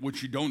 and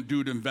which you don't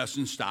do to invest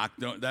in stock.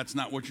 That's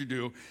not what you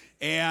do.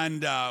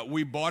 And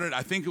we bought it.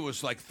 I think it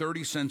was like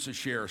 30 cents a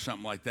share or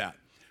something like that.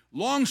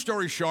 Long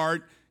story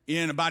short,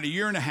 in about a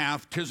year and a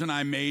half, Tiz and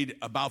I made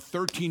about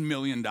 $13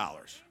 million.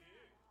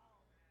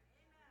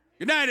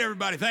 Good night,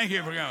 everybody. Thank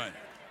you for coming.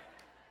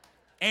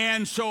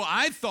 And so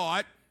I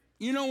thought,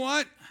 you know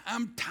what?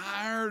 I'm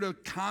tired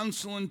of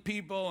counseling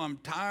people. I'm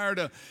tired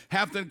of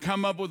having to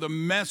come up with a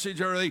message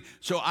early.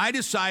 So I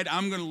decide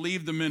I'm going to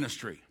leave the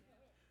ministry.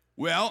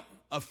 Well,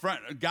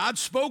 God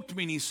spoke to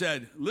me and he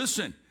said,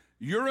 listen,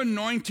 you're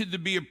anointed to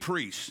be a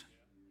priest.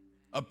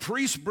 A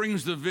priest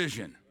brings the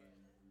vision.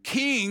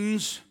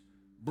 Kings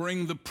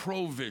bring the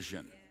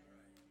provision.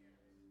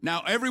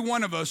 Now, every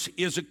one of us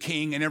is a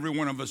king and every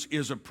one of us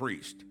is a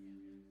priest.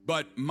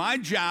 But my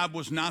job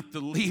was not to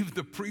leave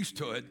the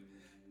priesthood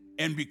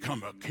and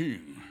become a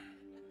king.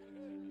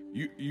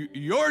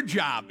 Your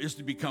job is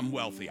to become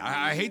wealthy.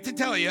 I hate to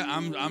tell you,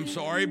 I'm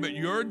sorry, but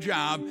your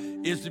job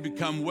is to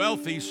become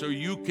wealthy so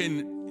you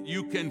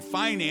can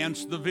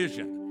finance the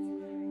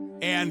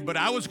vision. But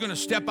I was going to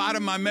step out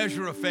of my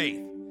measure of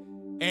faith.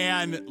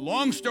 And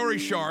long story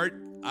short,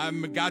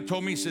 God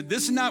told me, he said,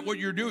 this is not what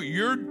you're doing.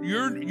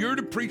 You're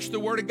to preach the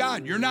word of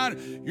God. You're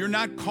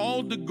not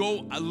called to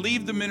go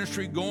leave the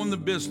ministry, go in the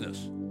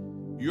business.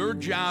 Your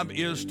job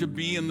is to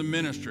be in the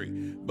ministry.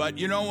 But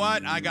you know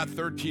what? I got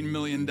 $13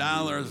 million.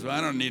 So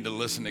I don't need to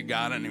listen to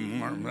God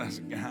anymore. Bless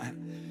God.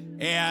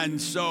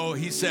 And so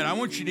he said, I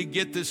want you to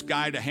get this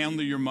guy to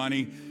handle your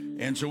money.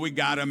 And so we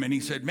got him, and he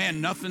said,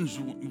 man, nothing's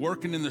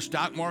working in the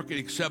stock market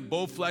except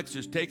Bowflex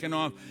is taking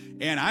off.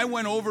 And I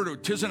went over to,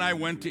 Tiz and I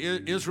went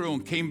to Israel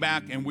and came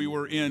back, and we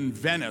were in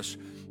Venice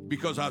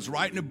because I was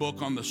writing a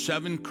book on the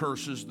 7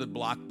 curses that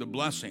block the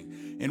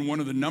blessing. And one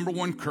of the number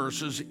 1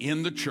 curses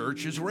in the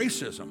church is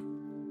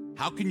racism.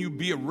 How can you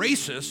be a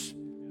racist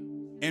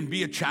and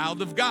be a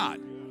child of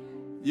God?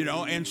 You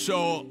know, and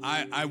so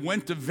I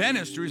went to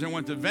Venice. The reason I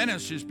went to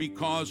Venice is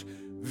because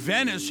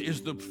Venice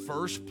is the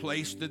first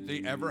place that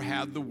they ever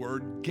had the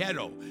word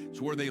ghetto.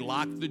 It's where they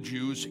locked the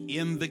Jews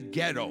in the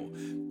ghetto.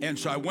 And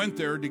so I went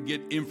there to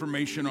get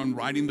information on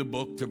writing the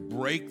book to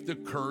break the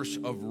curse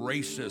of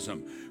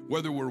racism.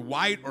 Whether we're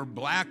white or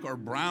black or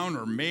brown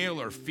or male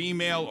or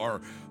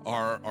female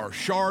or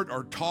short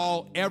or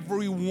tall,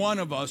 every one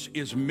of us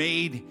is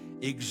made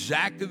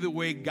exactly the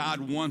way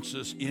God wants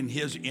us in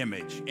his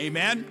image.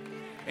 Amen?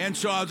 And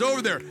so I was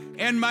over there,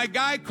 and my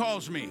guy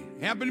calls me.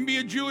 Happened to be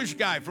a Jewish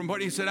guy from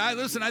what he said.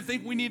 Listen, I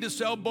think we need to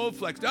sell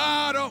Bowflex.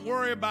 Oh, don't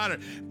worry about it.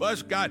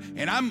 Bless God.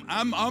 And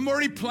I'm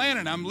already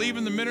planning. I'm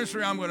leaving the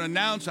ministry. I'm going to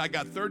announce I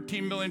got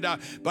 $13 million.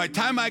 By the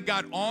time I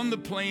got on the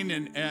plane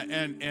and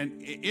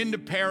into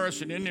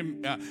Paris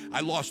and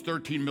I lost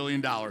 $13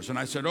 million. And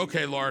I said,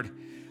 okay, Lord,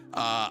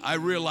 I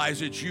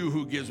realize it's you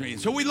who gives me.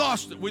 So we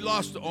lost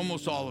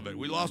almost all of it.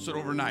 We lost it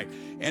overnight.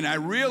 And I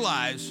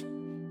realized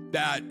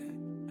that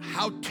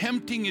how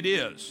tempting it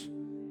is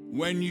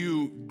when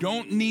you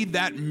don't need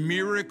that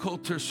miracle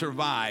to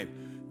survive,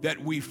 that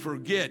we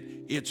forget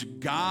it's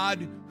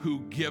God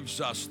who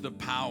gives us the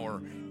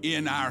power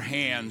in our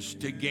hands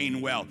to gain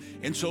wealth.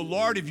 And so,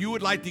 Lord, if you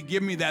would like to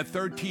give me that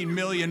 13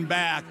 million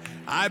back,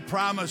 I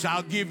promise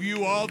I'll give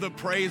you all the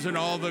praise and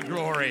all the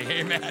glory.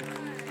 Amen.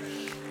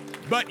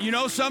 But you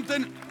know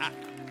something?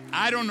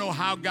 I don't know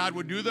how God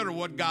would do that or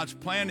what God's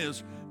plan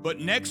is. But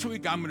next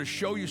week, I'm going to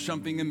show you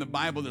something in the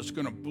Bible that's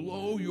going to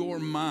blow your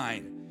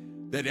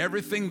mind, that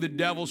everything the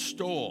devil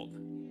stole.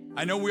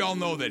 I know we all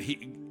know that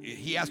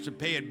he has to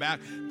pay it back,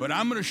 but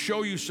I'm going to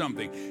show you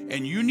something.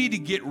 And you need to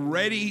get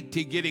ready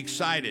to get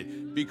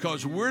excited,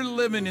 because we're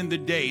living in the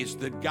days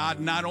that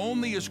God not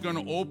only is going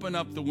to open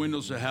up the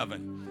windows of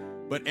heaven,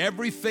 but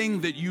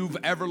everything that you've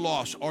ever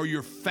lost, or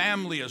your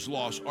family has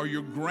lost, or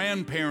your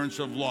grandparents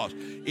have lost,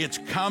 it's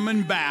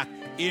coming back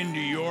into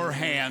your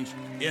hands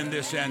in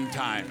this end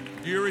time.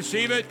 Do you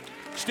receive it?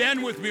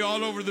 Stand with me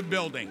all over the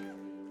building.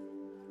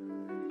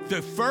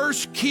 The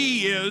first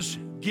key is,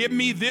 give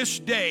me this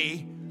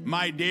day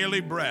my daily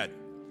bread.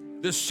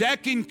 The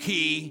second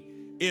key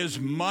is,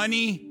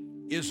 money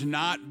is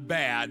not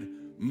bad,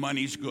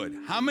 money's good.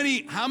 How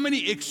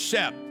many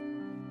accept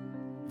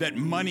that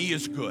money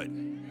is good?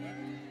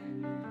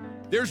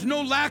 There's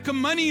no lack of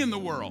money in the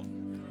world.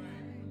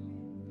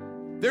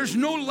 There's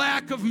no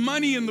lack of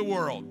money in the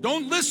world.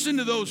 Don't listen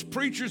to those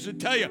preachers that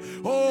tell you,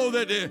 oh,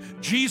 that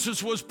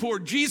Jesus was poor.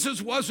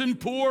 Jesus wasn't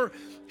poor.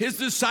 His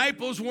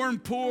disciples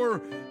weren't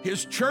poor.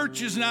 His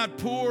church is not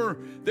poor.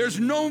 There's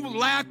no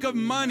lack of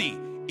money.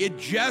 It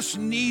just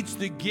needs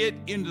to get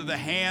into the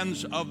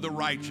hands of the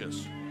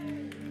righteous.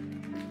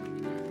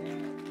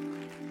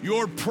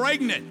 You're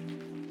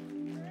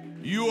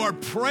pregnant. You are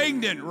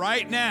pregnant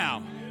right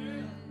now.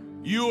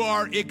 You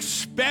are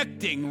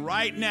expecting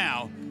right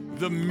now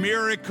the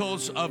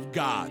miracles of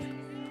God.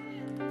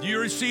 Do you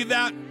receive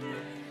that?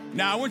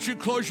 Now, I want you to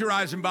close your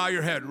eyes and bow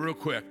your head real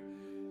quick.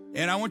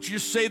 And I want you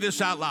to say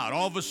this out loud.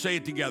 All of us say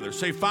it together.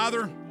 Say,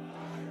 Father,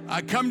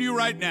 I come to you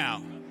right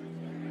now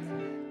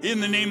in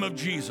the name of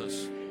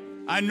Jesus.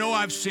 I know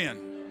I've sinned.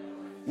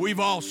 We've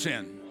all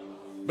sinned.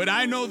 But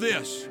I know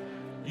this.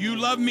 You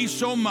love me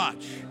so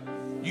much.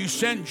 You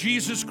sent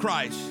Jesus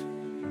Christ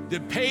to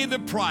pay the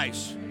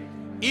price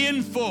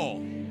in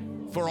full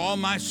for all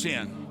my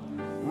sin.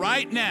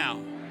 Right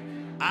now,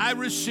 I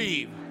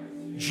receive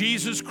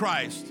Jesus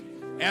Christ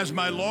as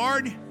my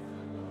Lord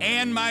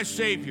and my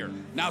Savior.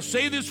 Now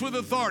say this with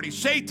authority.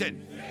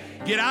 Satan,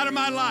 get out of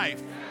my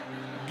life.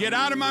 Get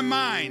out of my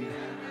mind.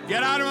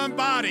 Get out of my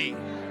body.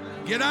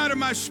 Get out of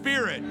my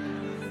spirit.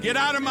 Get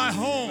out of my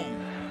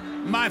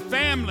home, my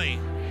family,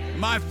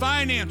 my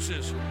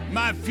finances,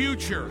 my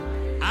future.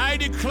 I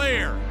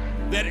declare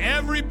that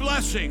every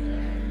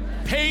blessing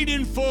paid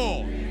in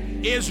full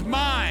is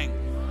mine,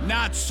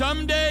 not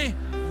someday,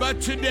 but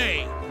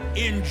today.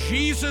 In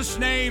Jesus'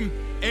 name,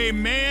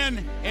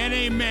 amen and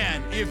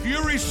amen. If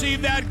you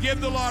receive that, give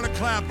the Lord a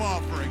clap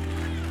offering.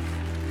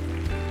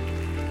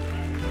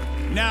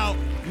 Now,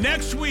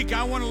 next week,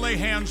 I want to lay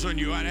hands on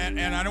you,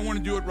 and I don't want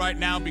to do it right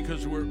now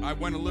because I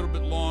went a little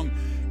bit long,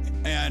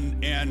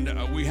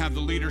 and we have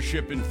the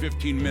leadership in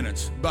 15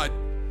 minutes. But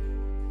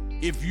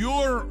if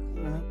you're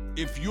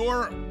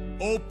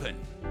open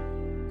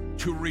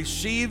to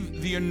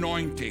receive the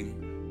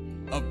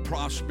anointing of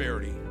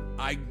prosperity,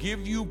 I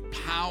give you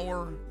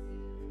power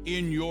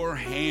in your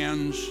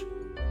hands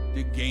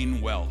to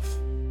gain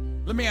wealth.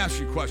 Let me ask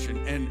you a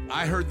question, and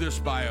I heard this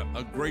by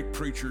a great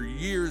preacher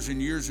years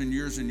and years and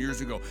years and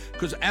years ago,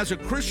 because as a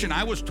Christian,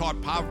 I was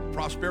taught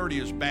prosperity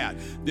is bad,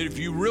 that if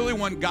you really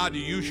want God to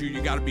use you,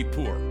 you got to be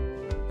poor.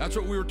 That's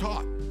what we were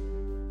taught.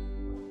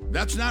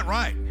 That's not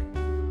right.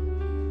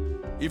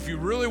 If you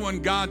really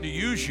want God to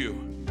use you,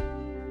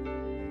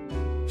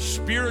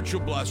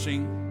 spiritual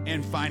blessing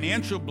and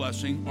financial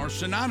blessing are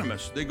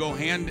synonymous. They go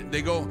hand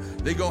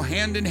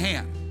in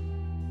hand.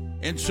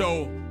 And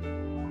so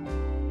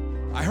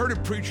I heard a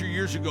preacher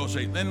years ago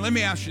say, then let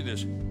me ask you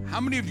this. How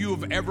many of you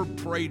have ever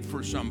prayed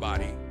for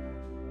somebody,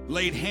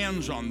 laid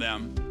hands on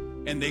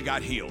them, and they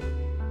got healed?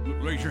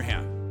 Raise your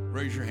hand.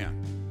 Raise your hand.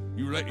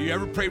 You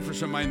ever prayed for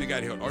somebody and they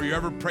got healed? Or you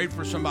ever prayed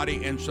for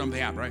somebody and something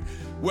happened, right?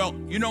 Well,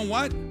 you know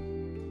what?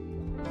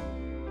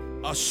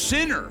 A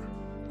sinner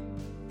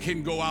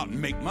can go out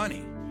and make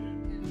money,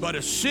 but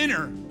a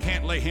sinner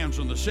can't lay hands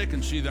on the sick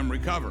and see them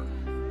recover.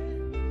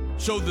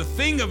 So the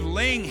thing of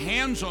laying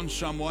hands on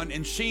someone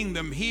and seeing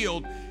them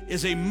healed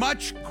is a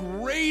much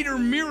greater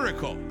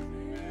miracle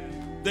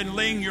than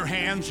laying your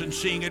hands and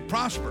seeing it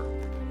prosper.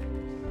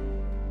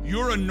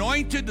 You're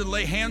anointed to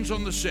lay hands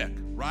on the sick,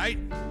 right?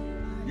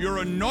 You're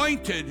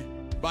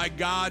anointed by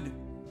God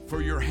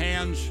for your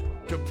hands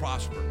to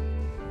prosper.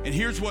 And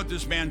here's what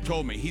this man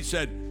told me. He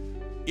said,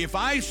 if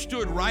I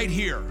stood right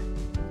here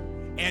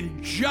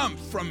and jumped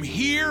from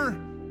here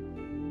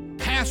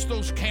past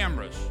those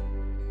cameras,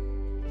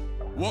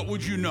 what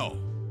would you know?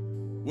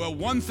 Well,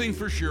 one thing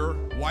for sure,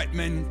 white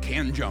men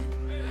can jump.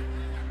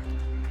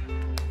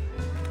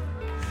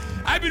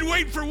 I've been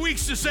waiting for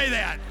weeks to say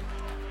that.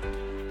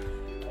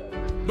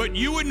 But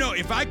you would know,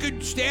 if I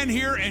could stand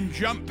here and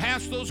jump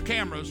past those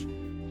cameras,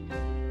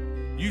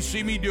 you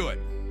see me do it.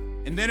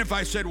 And then if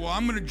I said, well,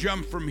 I'm going to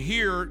jump from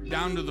here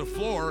down to the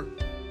floor,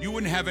 you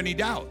wouldn't have any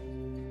doubt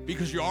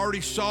because you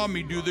already saw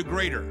me do the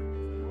greater.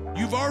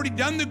 You've already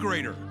done the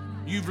greater.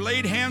 You've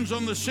laid hands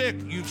on the sick.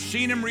 You've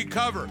seen him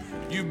recover.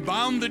 You've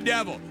bound the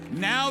devil.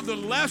 Now the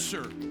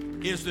lesser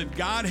is that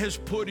God has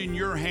put in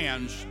your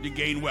hands to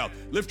gain wealth.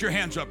 Lift your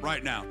hands up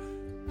right now.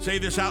 Say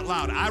this out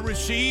loud. I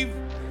receive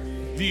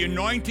the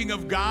anointing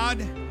of God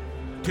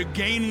to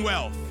gain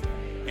wealth.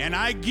 And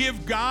I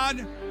give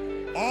God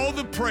all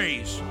the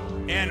praise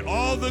and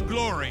all the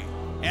glory.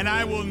 And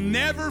I will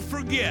never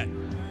forget,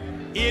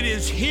 it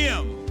is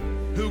Him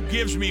who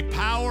gives me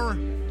power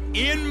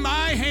in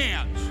my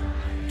hands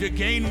to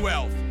gain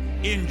wealth.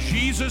 In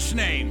Jesus'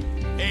 name,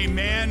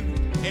 amen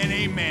and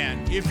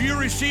amen. If you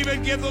receive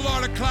it, give the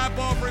Lord a clap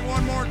offering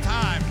one more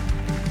time.